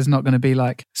cliffhanger is not going to be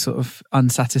like sort of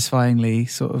unsatisfyingly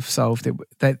sort of solved.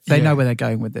 They know where they're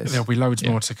going with this. There'll be loads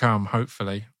more to come,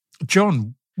 hopefully.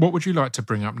 John, what would you like to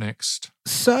bring up next?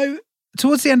 So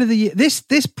towards the end of the year,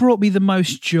 this brought me the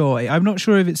most joy. I'm not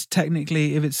sure if it's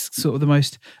sort of the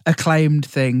most acclaimed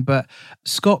thing, but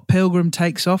Scott Pilgrim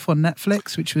Takes Off on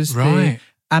Netflix, which was the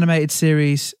animated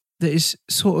series that is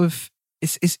sort of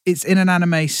it's in an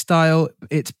anime style.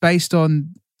 It's based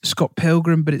on Scott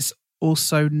Pilgrim, but it's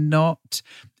also not.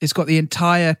 It's got the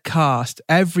entire cast.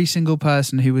 Every single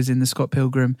person who was in the Scott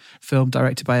Pilgrim film,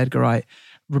 directed by Edgar Wright,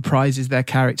 reprises their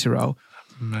character role.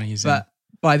 Amazing. But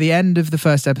by the end of the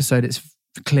first episode, it's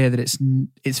clear that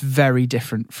it's very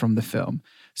different from the film.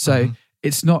 So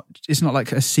it's not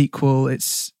like a sequel.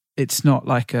 It's not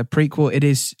like a prequel. It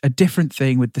is a different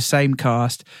thing with the same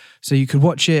cast. So you could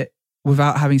watch it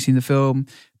without having seen the film,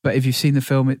 but if you've seen the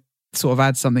film, it sort of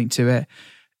adds something to it.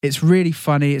 It's really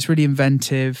funny. It's really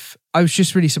inventive. I was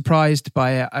just really surprised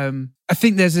by it. I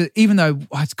think even though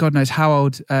God knows how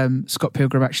old Scott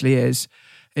Pilgrim actually is,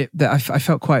 I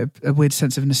felt quite a weird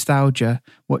sense of nostalgia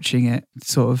watching it,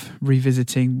 sort of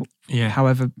revisiting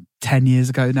however 10 years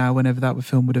ago now, whenever that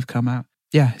film would have come out.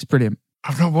 Yeah, it's brilliant.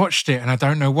 I've not watched it, and I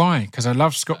don't know why, because I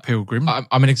love Scott Pilgrim.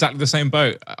 I'm in exactly the same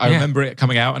boat. I remember it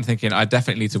coming out and thinking, I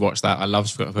definitely need to watch that. I love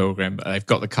Scott Pilgrim. They've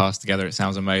got the cast together. It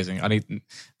sounds amazing.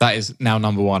 That is now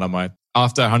number one on my,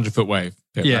 after 100 Foot Wave,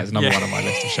 that is number one on my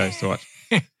list of shows to watch.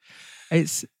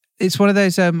 It's one of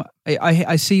those,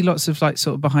 I see lots of like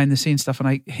sort of behind the scenes stuff, and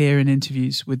I hear in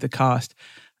interviews with the cast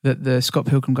that the Scott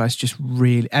Pilgrim guys just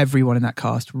really, everyone in that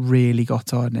cast really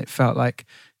got on. It felt like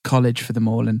college for them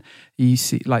all, and you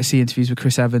see interviews with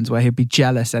Chris Evans where he'd be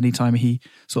jealous anytime he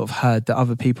sort of heard that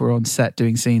other people were on set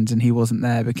doing scenes and he wasn't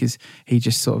there because he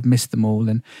just sort of missed them all.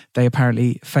 And they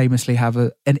apparently famously have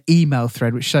an email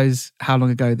thread which shows how long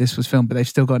ago this was filmed, but they've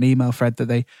still got an email thread that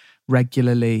they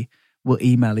regularly will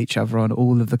email each other on,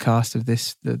 all of the cast of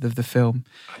the film.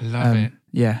 I love it.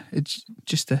 Yeah, it's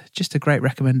just a great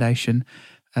recommendation.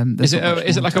 Is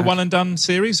it like a one and done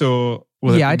series, or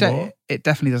it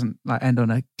definitely doesn't like end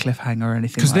on a cliffhanger or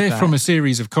anything, because like they're from a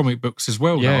series of comic books as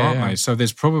well, aren't they? So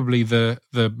there's probably the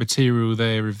material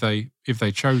there if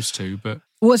they chose to. But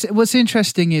what's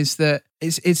interesting is that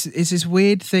it's this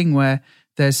weird thing where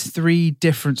there's 3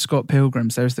 different Scott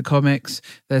Pilgrims. There's the comics,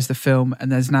 there's the film,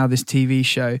 and there's now this TV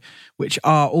show, which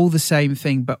are all the same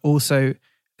thing, but also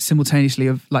simultaneously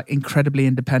of like incredibly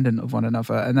independent of one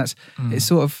another. And that's it's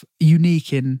sort of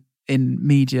unique in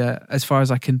media as far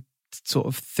as I can sort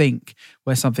of think,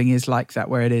 where something is like that,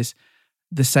 where it is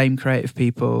the same creative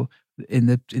people in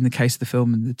the case of the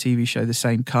film and the TV show, the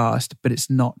same cast, but it's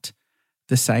not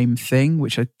the same thing,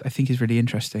 which I think is really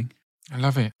interesting. I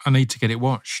love it. I need to get it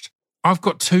watched. I've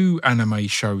got 2 anime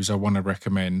shows I want to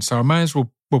recommend, so I may as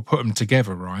well we'll put them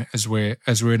together, right? As we're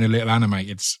in a little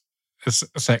animated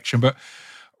section. But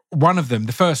one of them,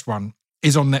 the first one,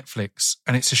 is on Netflix,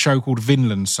 and it's a show called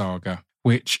Vinland Saga,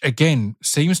 which again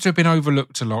seems to have been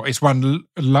overlooked a lot. It's won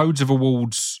loads of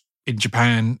awards in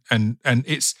Japan, and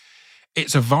it's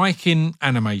a Viking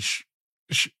anime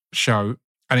show,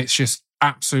 and it's just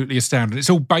absolutely astounding. It's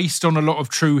all based on a lot of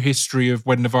true history of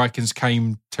when the Vikings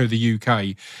came to the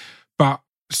UK. But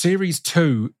series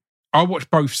 2, I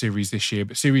watched both series this year,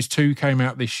 but series 2 came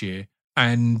out this year,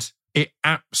 and it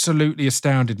absolutely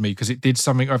astounded me because it did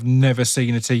something I've never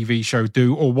seen a TV show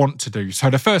do or want to do. So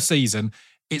the first season,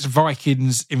 it's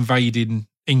Vikings invading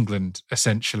England,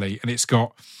 essentially, and it's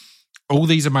got all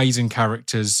these amazing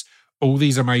characters, all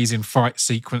these amazing fight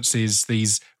sequences,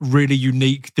 these really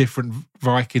unique, different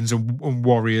Vikings and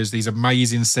warriors, these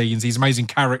amazing scenes, these amazing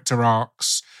character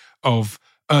arcs of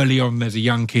early on there's a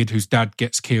young kid whose dad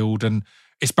gets killed, and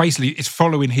it's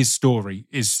following his story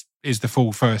is the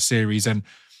full first series, and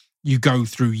you go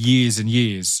through years and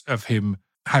years of him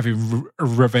having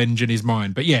revenge in his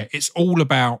mind. But yeah, it's all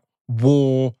about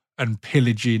war and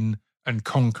pillaging and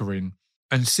conquering.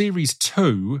 And series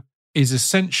 2 is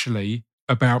essentially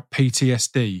about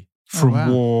PTSD from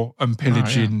war and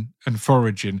pillaging and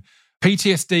foraging.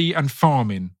 PTSD and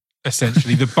farming,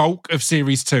 essentially, the bulk of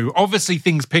series 2. Obviously,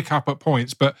 things pick up at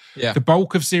points, but the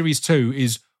bulk of series 2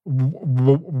 is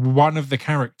one of the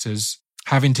characters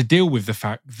having to deal with the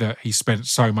fact that he spent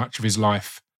so much of his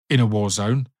life in a war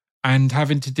zone and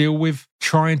having to deal with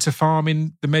trying to farm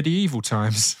in the medieval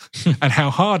times and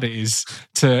how hard it is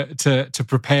to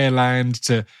prepare land,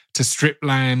 to strip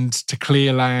land, to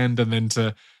clear land, and then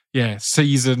to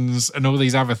seasons and all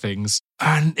these other things.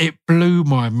 And it blew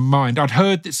my mind. I'd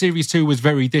heard that series 2 was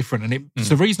very different, and it's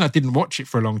the reason I didn't watch it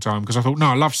for a long time, because I thought, no,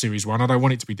 I love series 1, I don't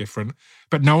want it to be different.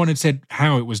 But no one had said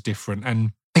how it was different.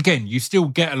 And again, you still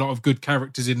get a lot of good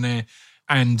characters in there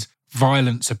and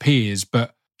violence appears,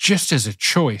 but just as a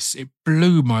choice, it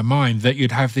blew my mind that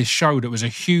you'd have this show that was a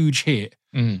huge hit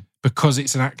because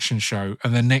it's an action show,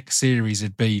 and the next series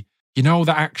would be, all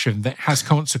that action that has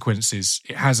consequences,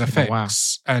 it has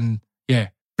effects, and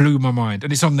blew my mind.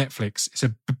 And it's on Netflix. It's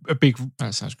a big,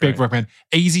 that sounds great. Big recommend.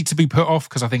 Easy to be put off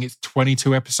because I think it's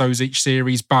 22 episodes each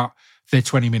series, but they're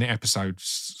 20-minute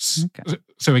episodes. Okay.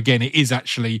 So again, it is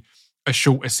actually a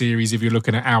shorter series if you're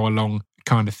looking at hour-long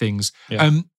kind of things. Yeah.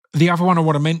 The other one I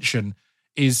want to mention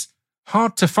is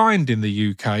hard to find in the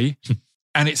UK,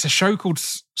 and it's a show called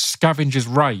Scavenger's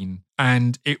Reign,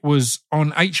 and it was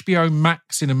on HBO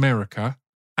Max in America,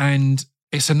 and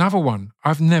it's another one.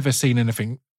 I've never seen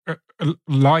anything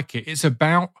like it. It's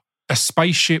about a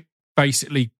spaceship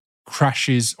basically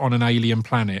crashes on an alien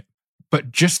planet,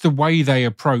 but just the way they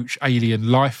approach alien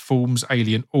life forms,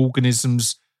 alien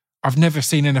organisms, I've never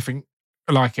seen anything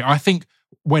like it. I think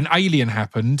when Alien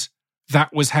happened,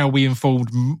 that was how we informed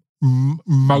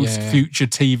most future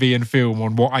TV and film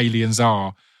on what aliens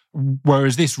are.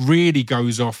 Whereas this really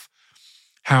goes off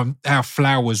how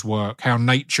flowers work, how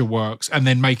nature works, and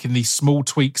then making these small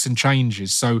tweaks and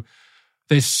changes. So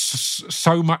there's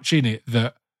so much in it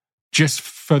that just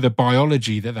for the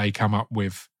biology that they come up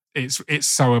with, it's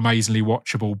so amazingly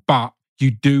watchable. But you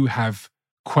do have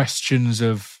questions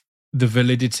of the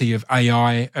validity of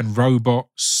AI and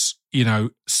robots,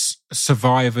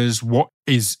 survivors, what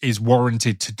is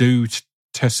warranted to do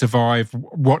to survive,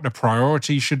 what the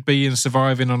priority should be in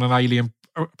surviving on an alien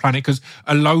planet, because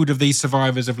a load of these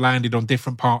survivors have landed on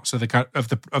different parts of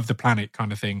the planet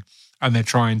kind of thing, and they're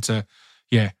trying to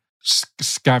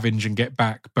scavenge and get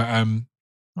back. But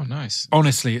oh, nice.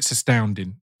 Honestly, it's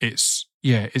astounding. It's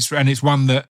one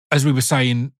that, as we were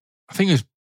saying, I think it was.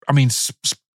 I mean,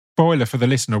 spoiler for the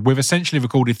listener, we've essentially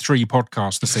recorded 3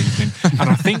 podcasts this evening, and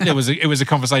I think it was a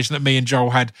conversation that me and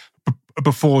Joel had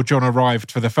before John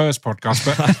arrived for the first podcast.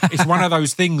 But it's one of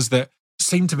those things that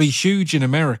seem to be huge in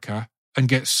America and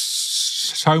gets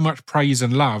so much praise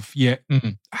and love, yet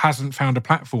hasn't found a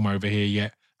platform over here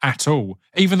yet at all.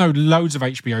 Even though loads of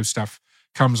HBO stuff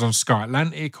comes on Sky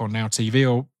Atlantic or Now TV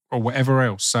or whatever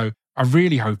else. So I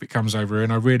really hope it comes over here,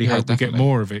 and I really hope we get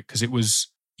more of it, because it was,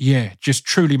 just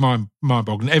truly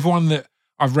mind-boggling. Everyone that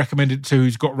I've recommended it to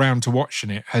who's got round to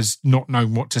watching it has not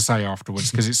known what to say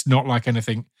afterwards, because it's not like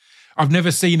anything. I've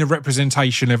never seen a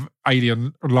representation of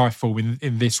alien life form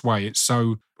in this way. It's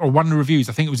so, or one of the reviews,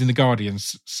 I think it was in The Guardian,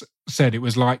 said it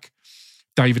was like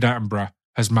David Attenborough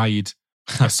has made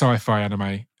a sci-fi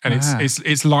anime, and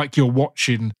it's like you're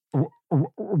watching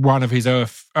one of his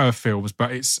Earth films,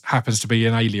 but it happens to be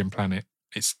an alien planet.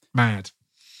 It's mad.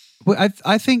 Well,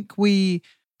 I think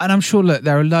and I'm sure, look,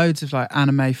 there are loads of like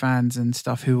anime fans and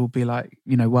stuff who will be like,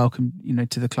 welcome,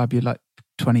 to the club. You're like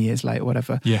 20 years late or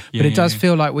whatever. But it does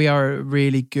feel like we are at a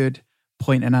really good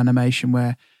point in animation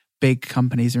where big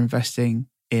companies are investing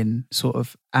in sort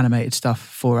of animated stuff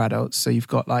for adults. So you've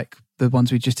got like the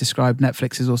ones we just described.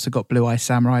 Netflix has also got Blue Eye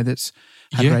Samurai that's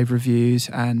had rave reviews,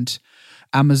 and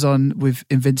Amazon with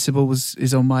Invincible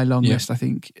is on my long list. I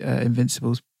think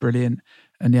Invincible's brilliant,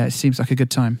 and it seems like a good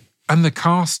time. And the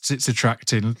casts it's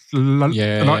attracting, like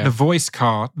the voice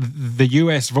cast, the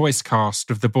US voice cast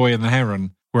of The Boy and the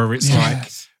Heron, where it's like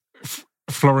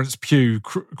Florence Pugh,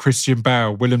 Christian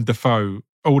Bale, Willem Dafoe,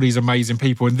 all these amazing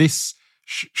people. And this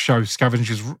show,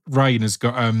 Scavenger's Reign, has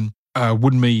got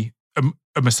Wunmi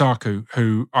Masaku,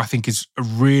 who I think is a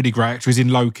really great actor. He's in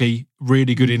Loki,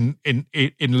 really good in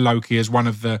Loki as one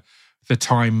of the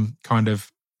time kind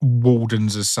of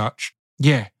wardens as such.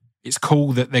 Yeah, it's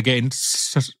cool that they're getting...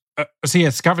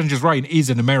 Scavenger's Reign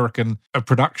is an American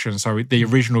production, so the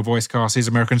original voice cast is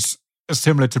American,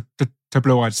 similar to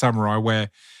Blue Eyed Samurai,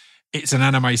 where it's an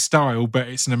anime style, but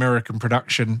it's an American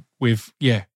production with,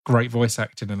 great voice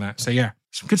acting and that. So,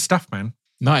 some good stuff, man.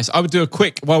 Nice. I would do a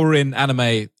quick, while we're in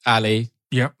Anime Alley,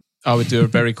 I would do a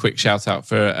very quick shout out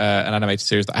for an animated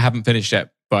series that I haven't finished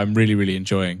yet, but I'm really, really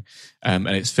enjoying. And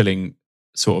it's filling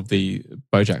sort of the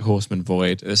BoJack Horseman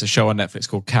void. There's a show on Netflix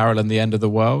called Carol and the End of the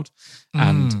World.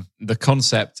 And the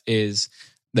concept is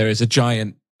there is a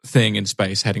giant thing in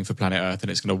space heading for planet Earth,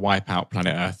 and it's going to wipe out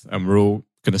planet Earth, and we're all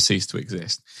going to cease to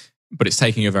exist. But it's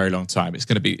taking a very long time. It's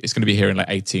going to be here in like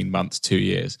 18 months, 2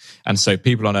 years. And so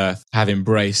people on Earth have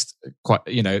embraced quite,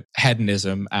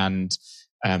 hedonism, and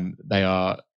they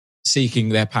are seeking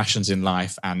their passions in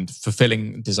life and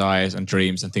fulfilling desires and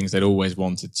dreams and things they'd always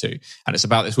wanted to. And it's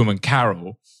about this woman,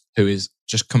 Carol, who is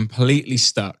just completely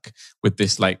stuck with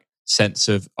this like sense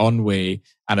of ennui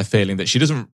and a feeling that she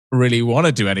doesn't really want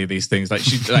to do any of these things. Like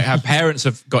her parents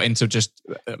have got into just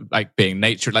like being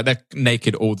nature, like they're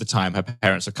naked all the time. Her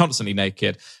parents are constantly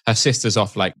naked. Her sister's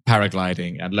off like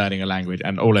paragliding and learning a language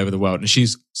and all over the world. And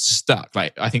she's stuck,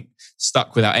 like I think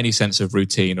stuck without any sense of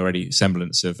routine or any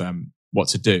semblance of what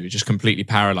to do, just completely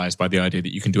paralyzed by the idea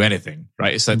that you can do anything,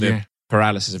 right? It's like the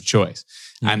paralysis of choice.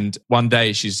 And one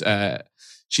day she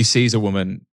sees a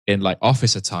woman in like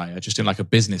office attire, just in like a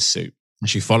business suit, and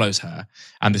she follows her.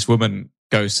 And this woman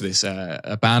goes to this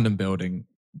abandoned building,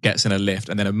 gets in a lift,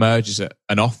 and then emerges at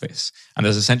an office. And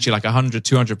there's essentially like 100,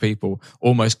 200 people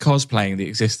almost cosplaying the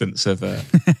existence of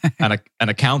an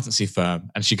accountancy firm.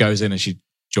 And she goes in and she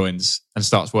joins and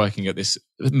starts working at this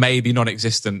maybe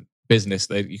non-existent business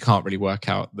that you can't really work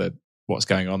out what's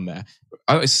going on there.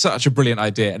 Oh, it's such a brilliant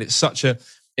idea, and it's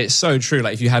so true.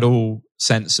 Like if you had all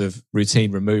sense of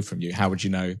routine removed from you, how would you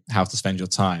know how to spend your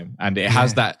time? And it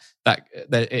has that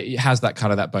it has that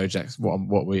kind of that BoJack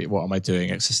what am I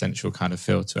doing existential kind of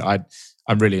feel to it.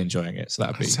 I'm really enjoying it. So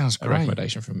that'd be a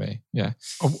recommendation from me. Yeah.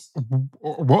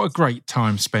 What a great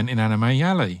time spent in Anime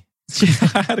Alley.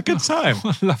 I had a good time.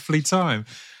 What a lovely time.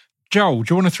 Joel,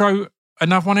 do you want to throw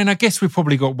another one in? I guess we've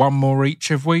probably got one more each,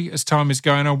 have we, as time is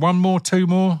going on? One more, two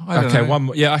more? I don't know. One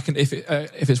more. Yeah, I can. If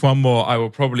it's one more, I will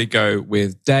probably go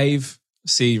with Dave.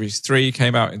 Series 3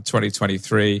 came out in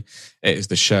 2023. It is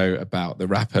the show about the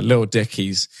rapper Lil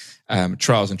Dicky's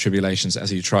trials and tribulations as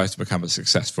he tries to become a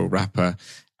successful rapper.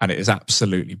 And it is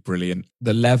absolutely brilliant.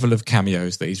 The level of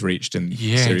cameos that he's reached in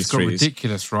Series 3 is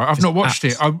ridiculous, right? I've not watched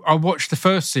it. I watched the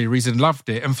first series and loved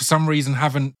it, and for some reason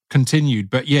haven't continued.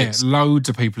 But loads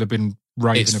of people have been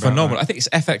raving about it. It's phenomenal. I think it's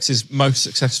FX's most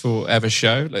successful ever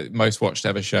show, most watched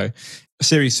ever show.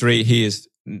 Series 3, he is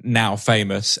now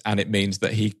famous, and it means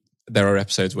that there are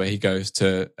episodes where he goes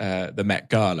to the Met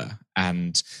Gala,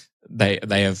 and they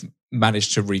have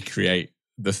managed to recreate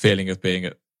the feeling of being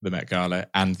at the Met Gala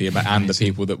and the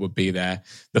people that would be there.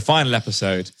 The final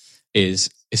episode is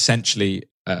essentially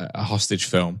a hostage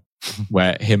film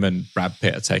where him and Brad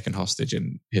Pitt are taken hostage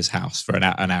in his house for an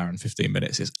hour and 15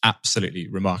 minutes. It's absolutely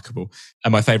remarkable.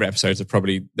 And my favorite episodes are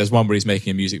probably, there's one where he's making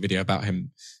a music video about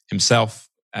himself,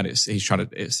 and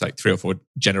it's like 3 or 4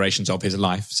 generations of his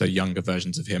life, so younger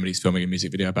versions of him, and he's filming a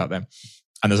music video about them.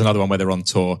 And there's another one where they're on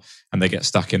tour and they get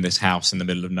stuck in this house in the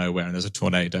middle of nowhere, and there's a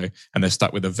tornado, and they're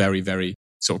stuck with a very, very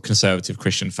sort of conservative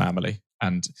Christian family.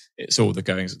 And it's all the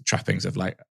trappings of,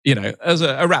 like, you know, as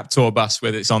a rap tour bus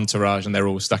with its entourage, and they're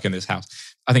all stuck in this house.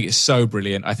 I think it's so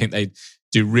brilliant. I think they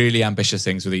do really ambitious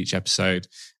things with each episode.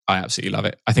 I absolutely love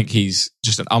it. I think he's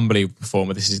just an unbelievable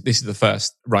performer. This is the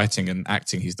first writing and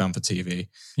acting he's done for TV.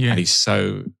 Yeah. And he's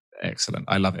so excellent.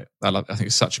 I love it. I think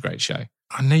it's such a great show.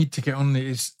 I need to get on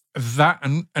this. That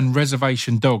and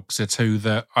Reservation Dogs are two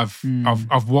that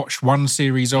I've watched one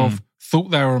series of,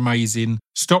 thought they were amazing,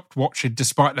 stopped watching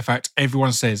despite the fact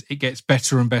everyone says it gets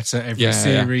better and better every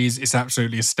series. Yeah. It's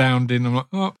absolutely astounding. I'm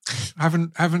like, I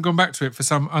haven't gone back to it for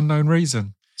some unknown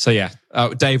reason. So yeah,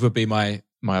 Dave would be my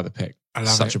other pick. I love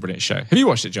Such a brilliant show. Have you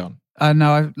watched it, John?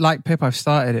 No, like Pip, I've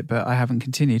started it, but I haven't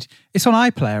continued. It's on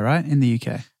iPlayer, right, in the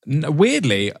UK?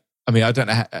 Weirdly, I mean, I don't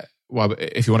know well,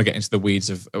 if you want to get into the weeds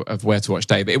of where to watch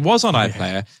Dave, it was on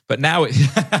iPlayer, but now it...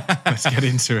 Let's get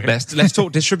into it. Let's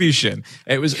talk distribution.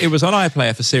 It was on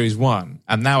iPlayer for Series 1,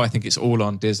 and now I think it's all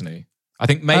on Disney. I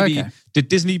think maybe... Okay. Did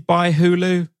Disney buy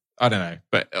Hulu? I don't know,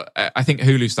 but I think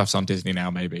Hulu stuff's on Disney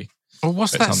now, maybe. Well,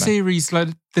 what's that series? Like,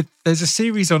 there's a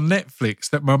series on Netflix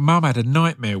that my mum had a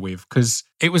nightmare with, because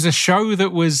it was a show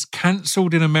that was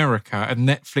cancelled in America and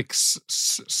Netflix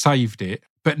saved it,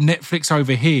 but Netflix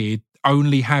over here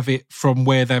only have it from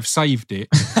where they've saved it.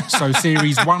 So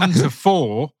series 1 to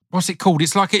 4, what's it called?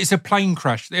 It's like it's a plane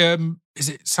crash. Is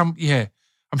it some? Yeah,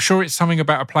 I'm sure it's something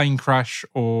about a plane crash.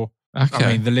 Or okay.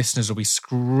 I mean, the listeners will be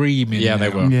screaming. Yeah, now. They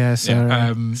will. Yeah,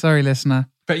 sorry, sorry, listener.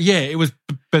 But yeah, it was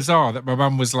bizarre that my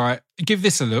mum was like, "Give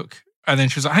this a look," and then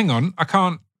she was like, "Hang on, I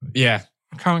can't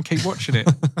keep watching it."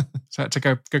 So I had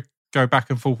to go back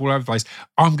and forth all over the place.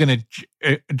 I'm going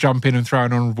to jump in and throw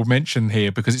an honourable mention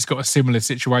here because it's got a similar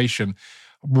situation.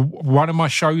 One of my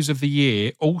shows of the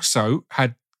year also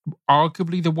had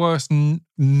arguably the worst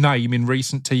name in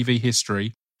recent TV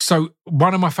history. So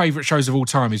one of my favourite shows of all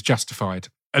time is Justified.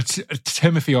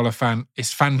 Timothy Oliphant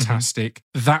is fantastic.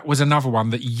 Mm-hmm. That was another one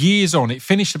that years on, it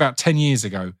finished about 10 years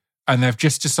ago, and they've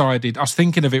just decided, I was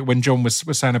thinking of it when John was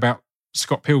saying about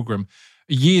Scott Pilgrim.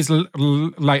 Years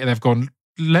later, they've gone,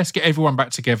 let's get everyone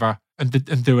back together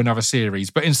and do another series.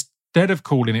 But instead of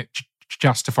calling it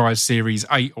Justified Series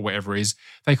 8 or whatever it is,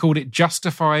 they called it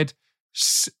Justified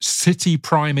City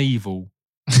Primeval.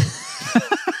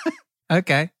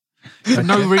 Okay. For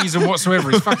no reason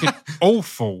whatsoever. It's fucking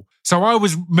awful. So I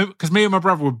was, because me and my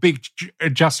brother were big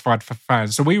Justified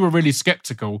fans, so we were really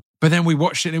skeptical. But then we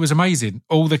watched it and it was amazing.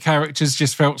 All the characters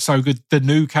just felt so good. The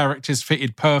new characters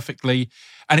fitted perfectly.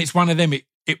 And it's one of them,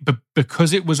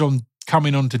 because it was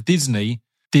coming on to Disney,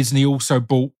 Disney also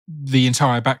bought the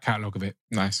entire back catalogue of it.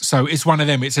 Nice. So it's one of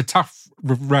them. It's a tough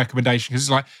recommendation because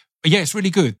it's like, yeah, it's really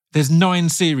good. There's 9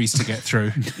 series to get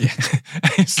through. Yeah.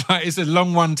 It's a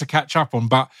long one to catch up on,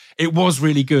 but it was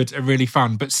really good and really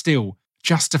fun. But still,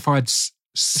 Justified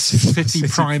City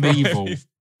Primeval. It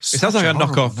sounds like a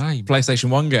knockoff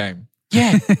PlayStation 1 game.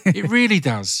 Yeah, it really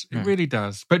does. It really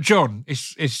does. But John,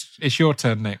 it's your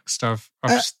turn next. I've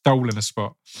stolen a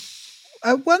spot.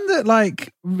 One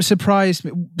that surprised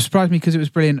me because it was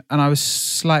brilliant, and I was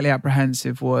slightly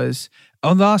apprehensive, was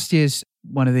on last year's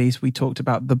one of these we talked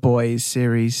about The Boys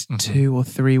series 2 or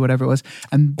 3, whatever it was,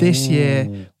 and this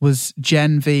year was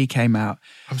Gen V came out.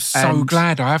 I'm so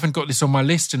glad I haven't got this on my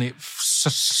list, and it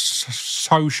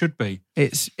so should be.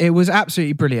 It was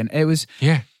absolutely brilliant. It was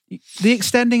the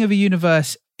extending of a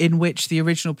universe in which the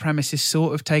original premise is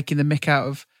sort of taking the mick out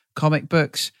of comic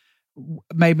books.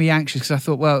 Made me anxious because I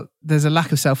thought, well, there's a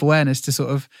lack of self-awareness to sort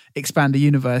of expand the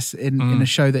universe in a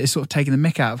show that is sort of taking the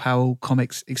mick out of how all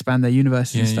comics expand their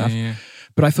universes and stuff. Yeah.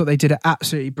 But I thought they did it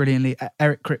absolutely brilliantly.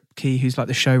 Eric Kripke, who's like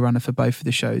the showrunner for both of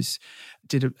the shows,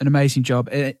 did an amazing job.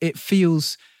 It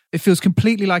feels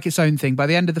completely like its own thing. By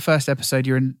the end of the first episode,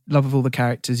 you're in love with all the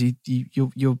characters.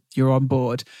 You're on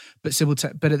board, but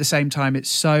at the same time, it's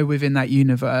so within that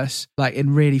universe, like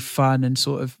in really fun and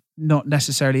sort of not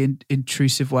necessarily in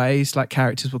intrusive ways. Like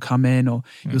characters will come in, or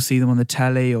you'll see them on the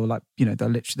telly, or like, you know,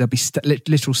 there'll be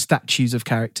literal statues of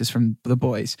characters from The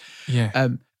Boys. Yeah.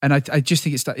 And I just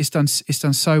think it's done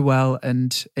so well,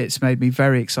 and it's made me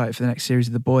very excited for the next series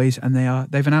of The Boys. And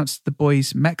they've announced The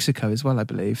Boys Mexico as well, I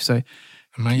believe. So,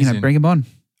 amazing. Bring them on.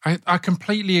 I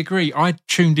completely agree. I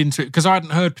tuned into it because I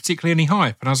hadn't heard particularly any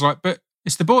hype, and I was like, but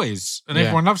it's The Boys, and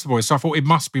everyone loves The Boys, so I thought it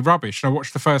must be rubbish. And I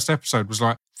watched the first episode, was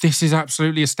like, this is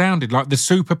absolutely astounding. Like, the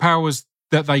superpowers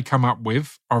that they come up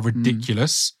with are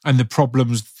ridiculous, and the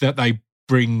problems that they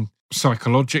bring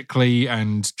psychologically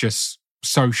and just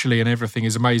socially and everything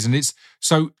is amazing. It's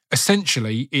so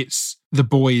essentially it's The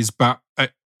Boys, but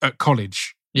at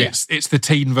college. Yeah. It's the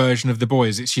teen version of The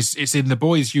Boys. It's in The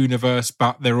Boys universe,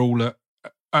 but they're all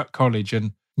at college.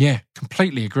 And yeah,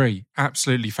 completely agree.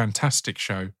 Absolutely fantastic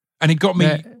show. And it got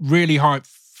me really hyped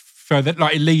for that.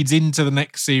 Like, it leads into the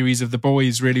next series of The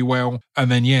Boys really well.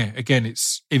 And then again,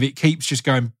 if it keeps just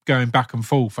going back and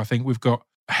forth, I think we've got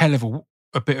a hell of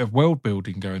a bit of world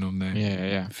building going on there.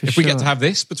 Yeah. If we get to have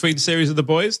this between series of The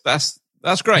Boys, that's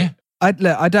great. Yeah. I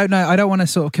don't know. I don't want to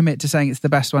sort of commit to saying it's the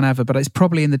best one ever, but it's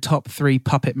probably in the top 3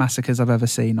 puppet massacres I've ever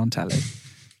seen on telly.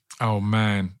 Oh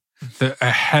man, a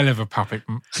hell of a puppet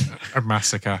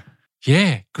massacre.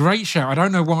 Yeah, great show. I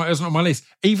don't know why it isn't on my list.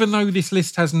 Even though this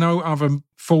list has no other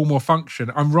form or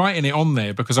function, I'm writing it on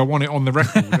there because I want it on the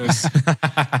record.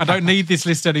 I don't need this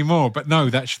list anymore, but no,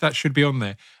 that should be on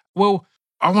there. Well,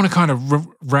 I want to kind of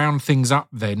round things up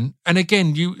then. And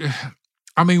again,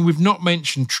 we've not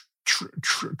mentioned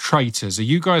Traitors. Are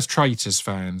you guys Traitors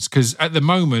fans? Because at the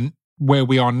moment, where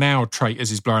we are now,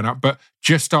 Traitors is blowing up. But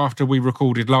just after we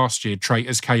recorded last year,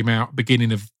 Traitors came out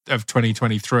beginning of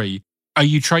 2023. Are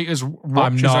you Traitors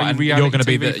watchers? I'm not. Are you reality you're going to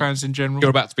be TV fans in general?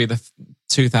 You're about to be the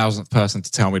 2000th person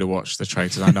to tell me to watch the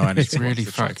Traitors. I know I need to. It's really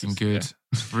watch fucking Traitors.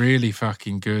 good. Yeah. Really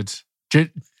fucking good.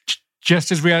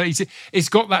 Just as reality, it's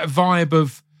got that vibe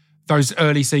of those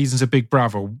early seasons of Big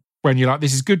Brother when you're like,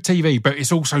 this is good TV, but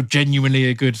it's also genuinely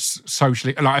a good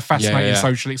a fascinating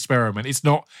social experiment. It's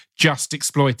not just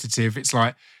exploitative. It's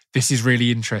like, this is really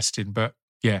interesting. But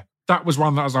yeah, that was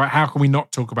one that I was like, how can we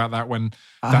not talk about that when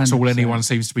that's 100%. All anyone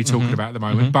seems to be talking about at the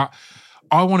moment? But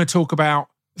I want to talk about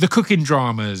the cooking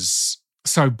dramas.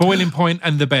 So Boiling Point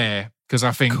and The Bear, because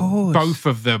I think both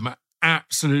of them are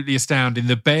absolutely astounding.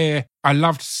 The Bear, I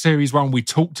loved series 1. We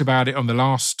talked about it on the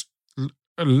last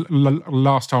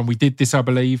time we did this, I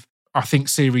believe. I think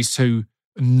series 2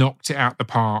 knocked it out the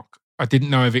park. I didn't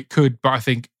know if it could, but I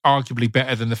think arguably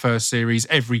better than the first series.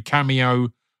 Every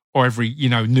cameo or every,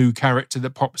 new character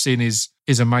that pops in is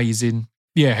amazing.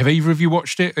 Yeah, have either of you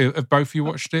watched it? Have both of you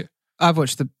watched it? I've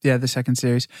watched the second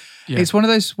series. Yeah. It's one of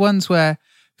those ones where,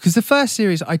 because the first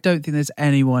series, I don't think there's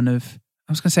anyone of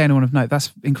note.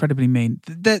 That's incredibly mean.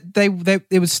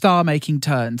 It was star-making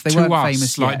turns. They weren't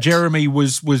famous yet. Like Jeremy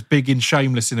was big in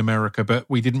Shameless in America, but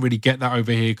we didn't really get that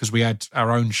over here because we had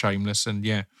our own Shameless, and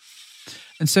yeah.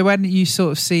 And so when you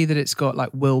sort of see that it's got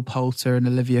like Will Poulter and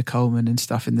Olivia Colman and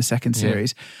stuff in the second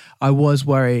series, I was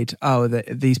worried, that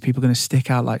these people are going to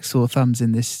stick out like sore thumbs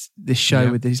in this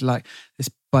show with these like this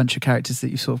bunch of characters that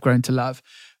you've sort of grown to love.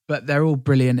 But they're all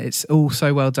brilliant. It's all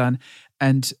so well done.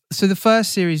 And so the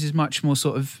first series is much more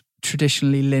sort of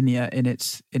traditionally linear in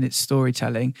its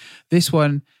storytelling. This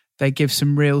one, they give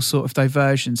some real sort of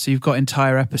diversion. So you've got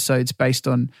entire episodes based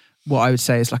on what I would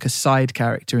say is like a side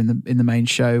character in the main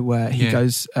show, where he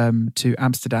goes to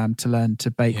Amsterdam to learn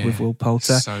to bake with Will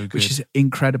Poulter, which is an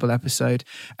incredible episode.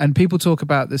 And people talk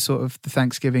about the sort of the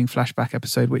Thanksgiving flashback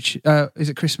episode, which is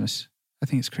it Christmas? I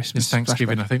think it's Christmas. It's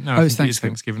Thanksgiving, flashback. I think. No, I think it is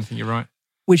Thanksgiving. I think you're right.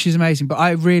 Which is amazing, but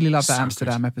I really love that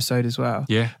Amsterdam episode as well.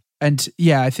 Yeah, and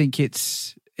I think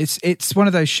it's one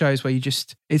of those shows where you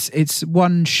just it's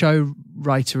one show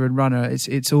writer and runner.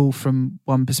 It's all from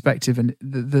one perspective, and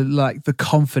the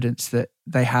confidence that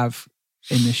they have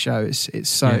in this show it's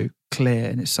so clear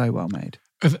and it's so well made.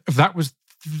 That was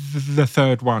the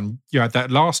third one. You had that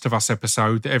Last of Us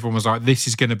episode that everyone was like, "This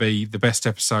is going to be the best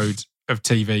episode of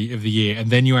TV of the year,"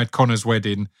 and then you had Connor's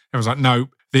wedding. I was like, "No,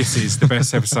 this is the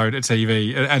best episode of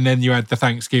TV." And then you had the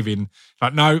Thanksgiving.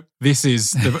 Like, no, this is...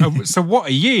 So what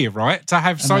a year, right? To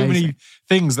have so many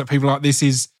things that people are like, this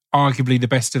is arguably the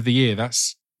best of the year.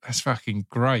 That's fucking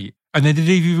great. And then did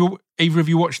either of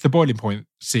you watch the Boiling Point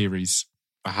series?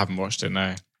 I haven't watched it,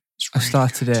 no. I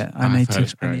started it. I need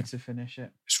to finish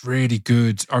it. It's really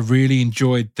good. I really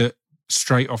enjoyed that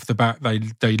straight off the bat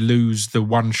they lose the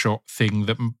one-shot thing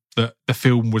that the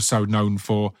film was so known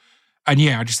for. And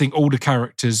yeah, I just think all the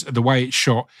characters, the way it's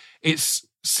shot, it's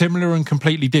similar and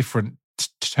completely different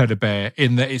to The Bear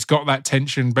in that it's got that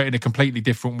tension, but in a completely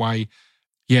different way.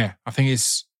 Yeah, I think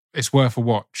it's worth a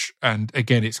watch. And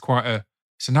again, it's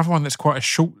another one that's quite a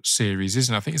short series,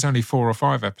 isn't it? I think it's only 4 or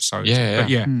 5 episodes. Yeah. But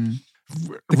yeah,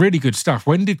 really good stuff.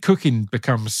 When did cooking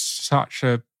become such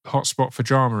a hotspot for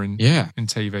drama in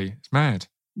TV. It's mad.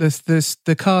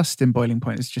 The cast in Boiling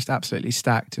Point is just absolutely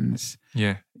stacked, and it's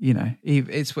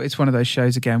it's one of those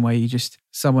shows again where you just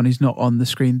someone who's not on the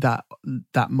screen that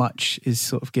much is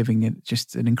sort of giving it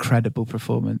just an incredible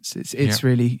performance. It's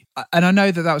really, and I know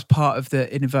that was part of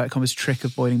the in inverted commas trick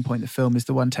of Boiling Point. The film is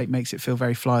the one take makes it feel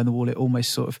very fly on the wall. It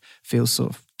almost sort of feels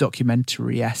sort of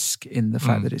documentary-esque in the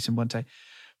fact that it's in one take.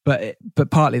 But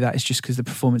partly that is just because the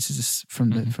performances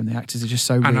from the actors are just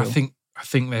so real. And I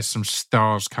think there's some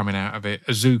stars coming out of it.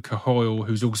 Azuka Hoyle,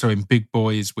 who's also in Big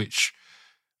Boys, which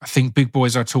I think Big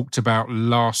Boys I talked about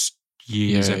last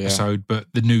year's episode, but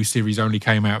the new series only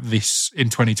came out in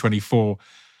 2024.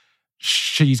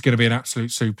 She's going to be an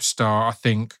absolute superstar. I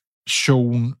think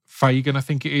Sean Fagan, I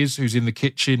think it is, who's in The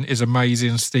Kitchen, is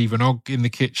amazing. Stephen Ogg in The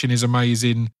Kitchen is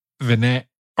amazing. Vinette,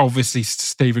 obviously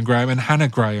Stephen Graham, and Hannah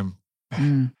Graham.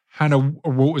 Hannah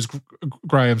Walters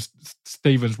Graham,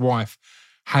 Stephen's wife,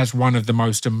 has one of the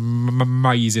most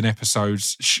amazing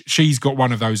episodes. She's got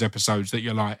one of those episodes that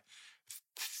you're like,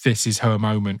 this is her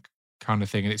moment kind of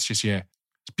thing. And it's just, it's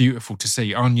beautiful to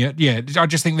see. Anya, I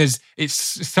just think it's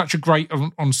such a great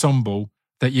ensemble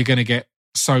that you're going to get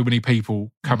so many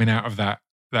people coming out of that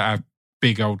have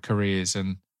big old careers,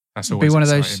 and that's always be one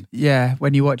exciting. Of those,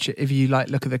 when you watch it, if you like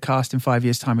look at the cast in 5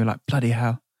 years' time, you're like, bloody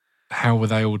hell. How were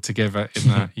they all together in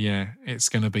that? It's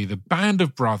going to be the band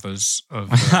of brothers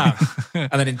of... and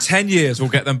then in 10 years, we'll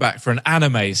get them back for an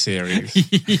anime series.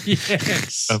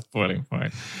 Yes. Of Boiling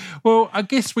Point. Well, I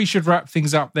guess we should wrap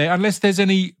things up there, unless there's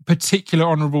any particular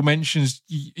honourable mentions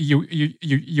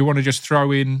you want to just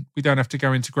throw in. We don't have to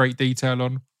go into great detail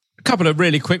on. A couple of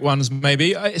really quick ones,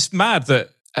 maybe. It's mad that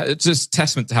it's just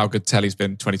testament to how good telly's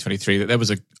been 2023 that there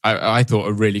was I thought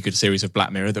a really good series of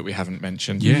Black Mirror that we haven't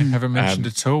mentioned. Haven't mentioned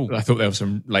at all. I thought there were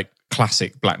some like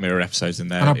classic Black Mirror episodes in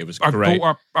there. It was great. I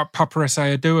brought up Papa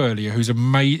Adu earlier, who's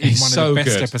amazing. He's one of the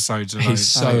best episodes of those. He's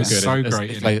so good. So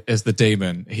great. As the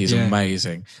demon, he's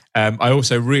amazing. I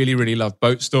also really, really love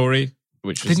Boat Story,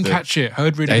 which was didn't catch it.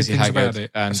 Heard really Daisy good things Haggard about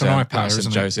it. And it's on iPlayer, Patterson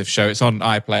isn't it? Joseph show. It's on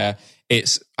iPlayer.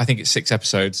 I think it's 6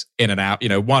 episodes in and out,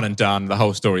 one and done. The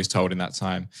whole story is told in that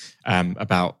time,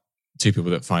 about 2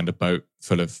 people that find a boat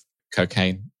full of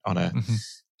cocaine on a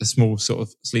small sort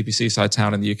of sleepy seaside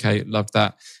town in the UK. Loved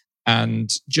that.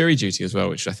 And Jury Duty as well,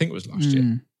 which I think was last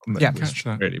year. Yeah, catch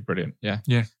that. Really brilliant. Yeah.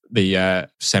 The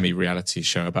semi-reality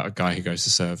show about a guy who goes to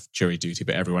serve jury duty,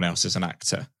 but everyone else is an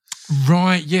actor.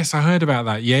 Right, yes, I heard about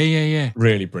that. Yeah.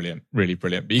 Really brilliant, really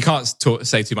brilliant. But you can't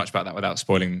say too much about that without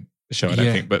spoiling the show, I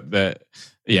don't think. But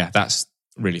that's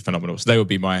really phenomenal. So they would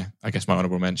be my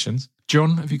honourable mentions.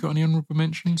 John, have you got any honourable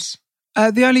mentions?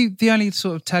 The only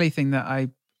sort of telly thing that I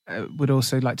would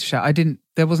also like to shout,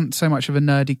 there wasn't so much of a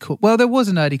nerdy corner. Well, there was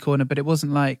a nerdy corner, but it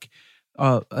wasn't like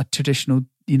a traditional,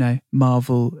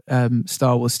 Marvel,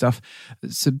 Star Wars stuff.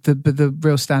 So the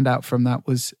real standout from that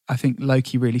was, I think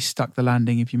Loki really stuck the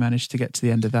landing if you managed to get to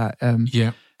the end of that.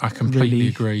 I completely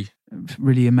agree.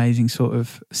 Really amazing sort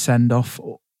of send off,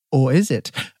 or is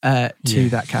it, to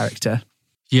that character?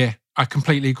 Yeah, I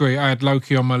completely agree. I had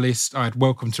Loki on my list. I had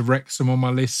Welcome to Wrexham on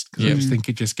my list because I just think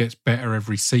it just gets better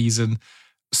every season.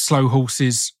 Slow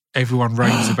Horses, everyone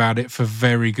raves about it for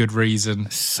very good reason.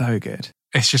 So good.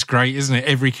 It's just great, isn't it?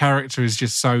 Every character is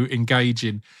just so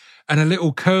engaging. And a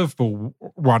little curveball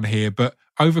one here, but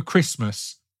over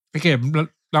Christmas, again,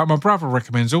 like my brother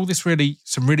recommends all this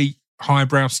some really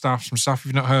highbrow stuff, some stuff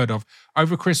you've not heard of.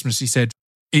 Over Christmas, he said,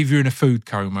 if you're in a food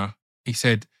coma, he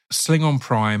said, sling on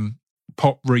Prime,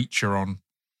 pop Reacher on.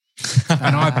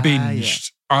 And I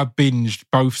binged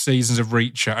both seasons of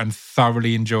Reacher and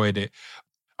thoroughly enjoyed it.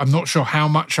 I'm not sure how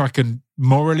much I can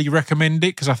morally recommend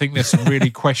it because I think there's some really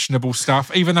questionable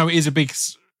stuff. Even though it is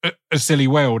a silly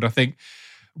world, I think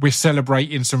we're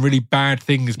celebrating some really bad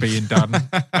things being done.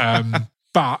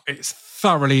 But it's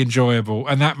thoroughly enjoyable.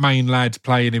 And that main lad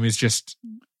playing him is just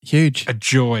huge. A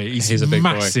joy. He's a big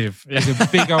massive. Boy. He's a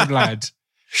big old lad.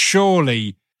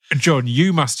 Surely, John,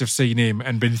 you must have seen him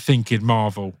and been thinking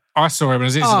Marvel. I saw him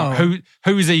and I was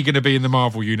who is he going to be in the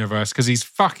Marvel universe? Because he's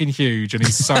fucking huge and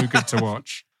he's so good to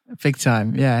watch. Big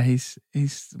time. Yeah, he's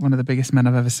one of the biggest men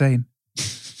I've ever seen.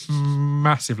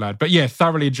 Massive lad. But yeah,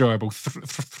 thoroughly enjoyable.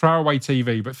 Throwaway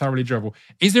TV, but thoroughly enjoyable.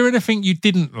 Is there anything you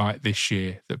didn't like this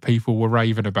year that people were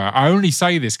raving about? I only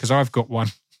say this because I've got one.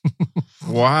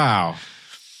 Wow.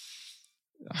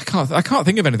 I can't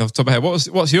think of anything off the top of my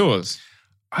head. What's yours?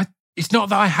 It's not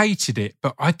that I hated it,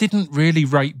 but I didn't really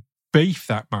rate Beef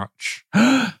that much.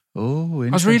 Oh, I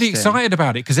was really excited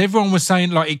about it because everyone was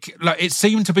saying it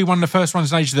seemed to be one of the first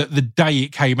ones in Asia that the day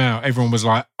it came out, everyone was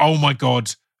like, "Oh my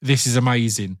god, this is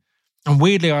amazing!" And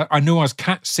weirdly, I knew I was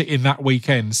cat sitting that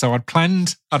weekend, so I'd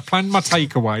planned my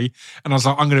takeaway, and I was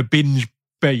like, I'm going to binge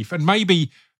beef, and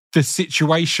maybe the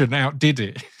situation outdid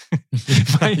it.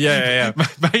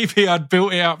 Maybe I'd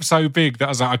built it up so big that I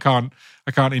was like,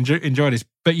 I can't enjoy this.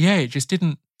 But yeah, it just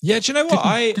didn't. Yeah, do you know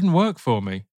what? It didn't work for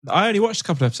me. I only watched a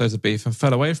couple of episodes of Beef and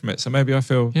fell away from it, so maybe I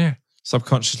feel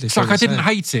subconsciously. It's like I didn't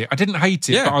hate it. I didn't hate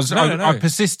it, but I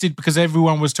persisted because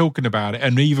everyone was talking about it,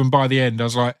 and even by the end, I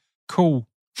was like, cool.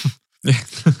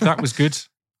 That was good.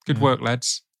 Good work,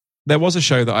 lads. There was a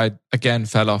show that I, again,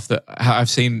 fell off that I've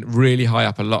seen really high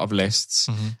up a lot of lists,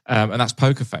 and that's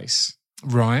Poker Face.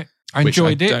 Right. I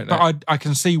enjoyed it, but I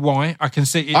can see why. I can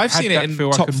see it. I've seen it in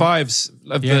top fives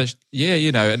of the year,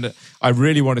 you know, and I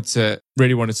really wanted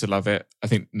to love it. I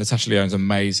think Natasha Lyonne's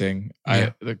amazing.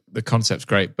 The concept's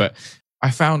great, but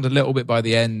I found a little bit by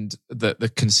the end that the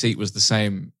conceit was the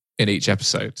same in each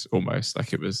episode, almost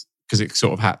like it was, because it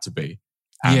sort of had to be.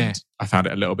 And I found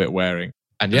it a little bit wearing.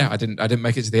 And I didn't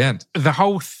make it to the end. The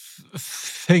whole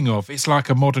thing of it's like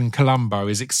a modern Columbo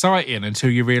is exciting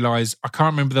until you realise I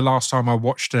can't remember the last time I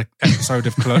watched an episode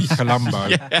of Columbo.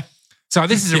 So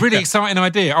this is a really exciting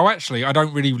idea. Oh, actually, I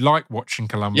don't really like watching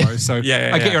Columbo. So I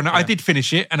get you. I did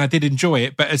finish it and I did enjoy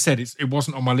it, but as I said, it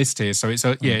wasn't on my list here. So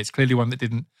it's clearly one that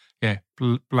didn't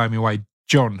blow me away.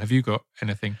 John, have you got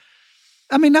anything?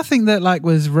 I mean, nothing that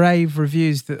was rave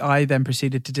reviews that I then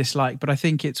proceeded to dislike, but I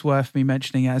think it's worth me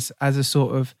mentioning as a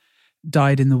sort of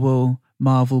dyed-in-the-wool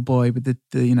Marvel boy with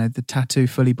the tattoo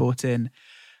fully bought in,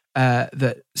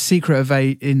 that Secret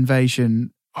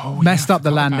Invasion messed up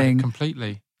the landing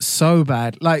completely. So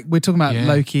bad. Like, we're talking about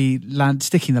Loki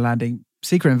sticking the landing.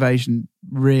 Secret Invasion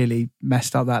really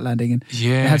messed up that landing, and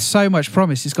it had so much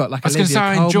promise. It's got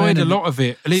I enjoyed a lot of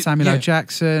it. Samuel L.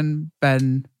 Jackson,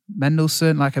 Ben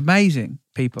Mendelsohn, amazing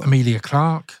people. Emilia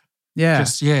Clarke.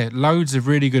 Loads of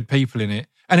really good people in it.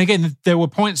 And again, there were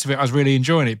points of it I was really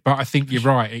enjoying it, but I think you're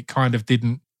right. It kind of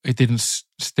didn't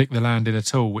stick the landing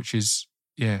at all, which is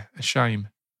a shame.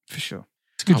 For sure.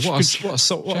 It's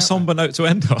what a somber note to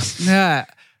end on. Yeah.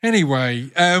 Anyway,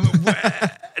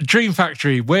 Dream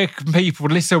Factory, where can people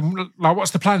listen?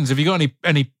 What's the plans? Have you got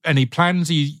any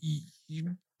plans?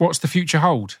 What's the future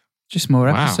hold? Just more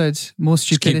episodes, more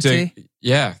stupidity.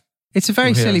 It's a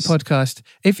very silly podcast.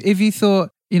 If you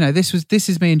thought, this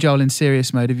is me and Joel in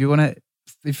serious mode. If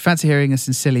you fancy hearing us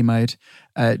in silly mode,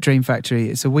 Dream Factory,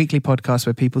 it's a weekly podcast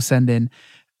where people send in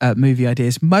movie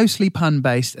ideas, mostly pun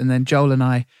based, and then Joel and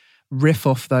I riff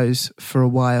off those for a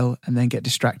while and then get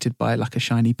distracted by a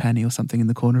shiny penny or something in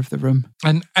the corner of the room.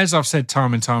 And as I've said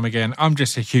time and time again, I'm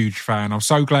just a huge fan. I'm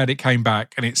so glad it came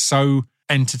back, and it's so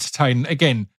entertaining.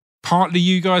 Again, partly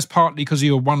you guys, partly because of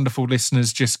your wonderful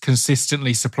listeners just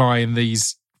consistently supplying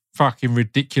these fucking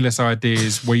ridiculous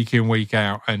ideas week in, week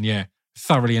out. And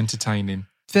thoroughly entertaining.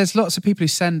 There's lots of people who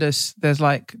send us, there's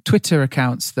Twitter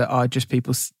accounts that are just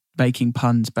people making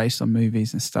puns based on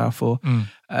movies and stuff. Or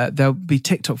there'll be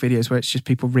TikTok videos where it's just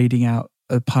people reading out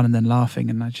a pun and then laughing.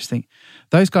 And I just think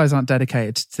those guys aren't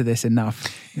dedicated to this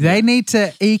enough. They need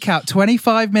to eke out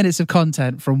 25 minutes of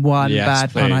content from one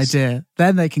bad pun idea.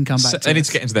 Then they can come back They need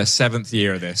to get into their 7th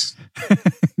year of this.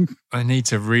 I need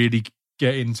to really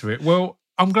get into it. Well,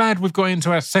 I'm glad we've got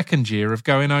into our 2nd year of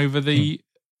going over the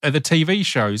TV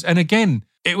shows. And again,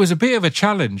 it was a bit of a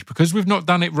challenge because we've not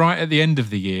done it right at the end of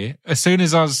the year. As soon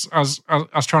as I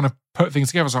was trying to put things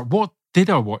together, I was like, what did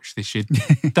I watch this year?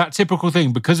 That typical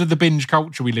thing, because of the binge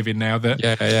culture we live in now,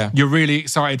 that you're really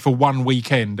excited for one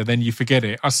weekend and then you forget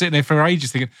it. I was sitting there for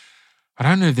ages thinking, I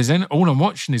don't know if there's any. All I'm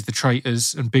watching is The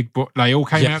Traitors and Big Boy. They all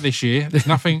came out this year.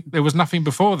 There was nothing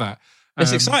before that.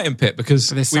 It's exciting, Pip,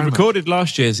 because we recorded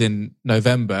last year's in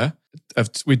November.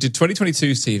 We did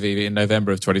 2022's TV in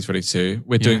November of 2022.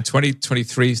 We're doing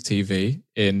 2023's TV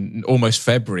in almost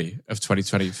February of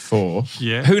 2024.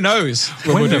 Yeah. Who knows?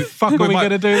 When the fuck are we going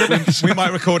to do that? We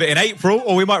might record it in April,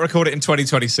 or we might record it in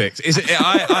 2026.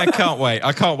 I can't wait.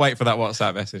 I can't wait for that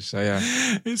WhatsApp message. So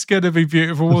it's going to be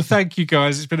beautiful. Well, thank you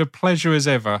guys. It's been a pleasure as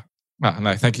ever.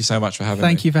 No, thank you so much for having me.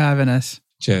 Thank you for having us.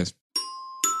 Cheers.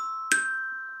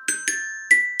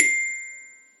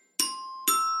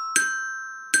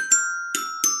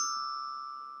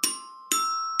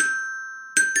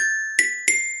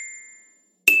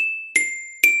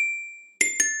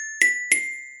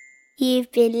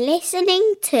 You've been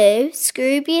listening to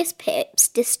Scroobius Pip's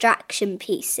Distraction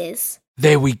Pieces.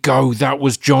 There we go. That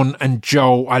was John and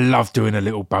Joel. I love doing a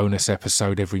little bonus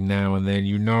episode every now and then.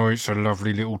 It's a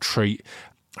lovely little treat.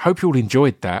 Hope you all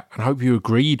enjoyed that, and hope you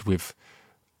agreed with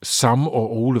some or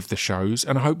all of the shows,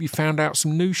 and I hope you found out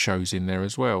some new shows in there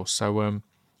as well. So,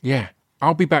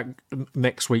 I'll be back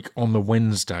next week on the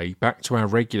Wednesday, back to our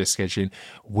regular scheduling,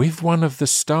 with one of the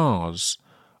stars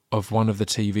of one of the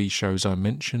TV shows I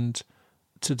mentioned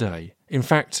today. In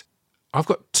fact, I've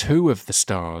got 2 of the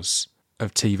stars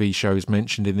of TV shows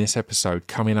mentioned in this episode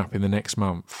coming up in the next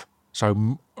month.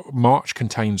 So March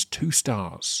contains 2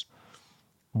 stars.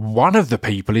 One of the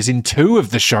people is in 2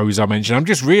 of the shows I mentioned. I'm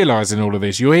just realising all of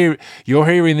this. You're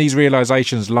hearing these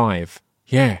realisations live.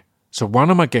 Yeah. So one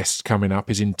of my guests coming up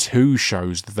is in 2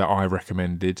 shows that I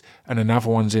recommended, and another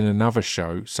one's in another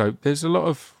show. So there's a lot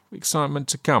of excitement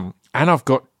to come. And I've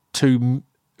got 2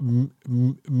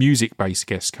 music-based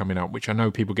guests coming up, which I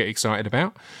know people get excited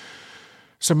about.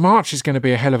 So March is going to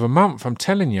be a hell of a month, I'm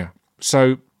telling you.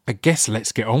 So I guess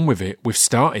let's get on with it. We've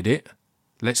started it.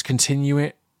 Let's continue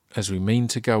it as we mean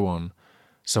to go on.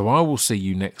 So I will see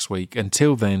you next week.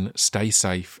 Until then, stay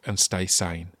safe and stay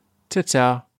sane.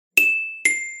 Ta-ta.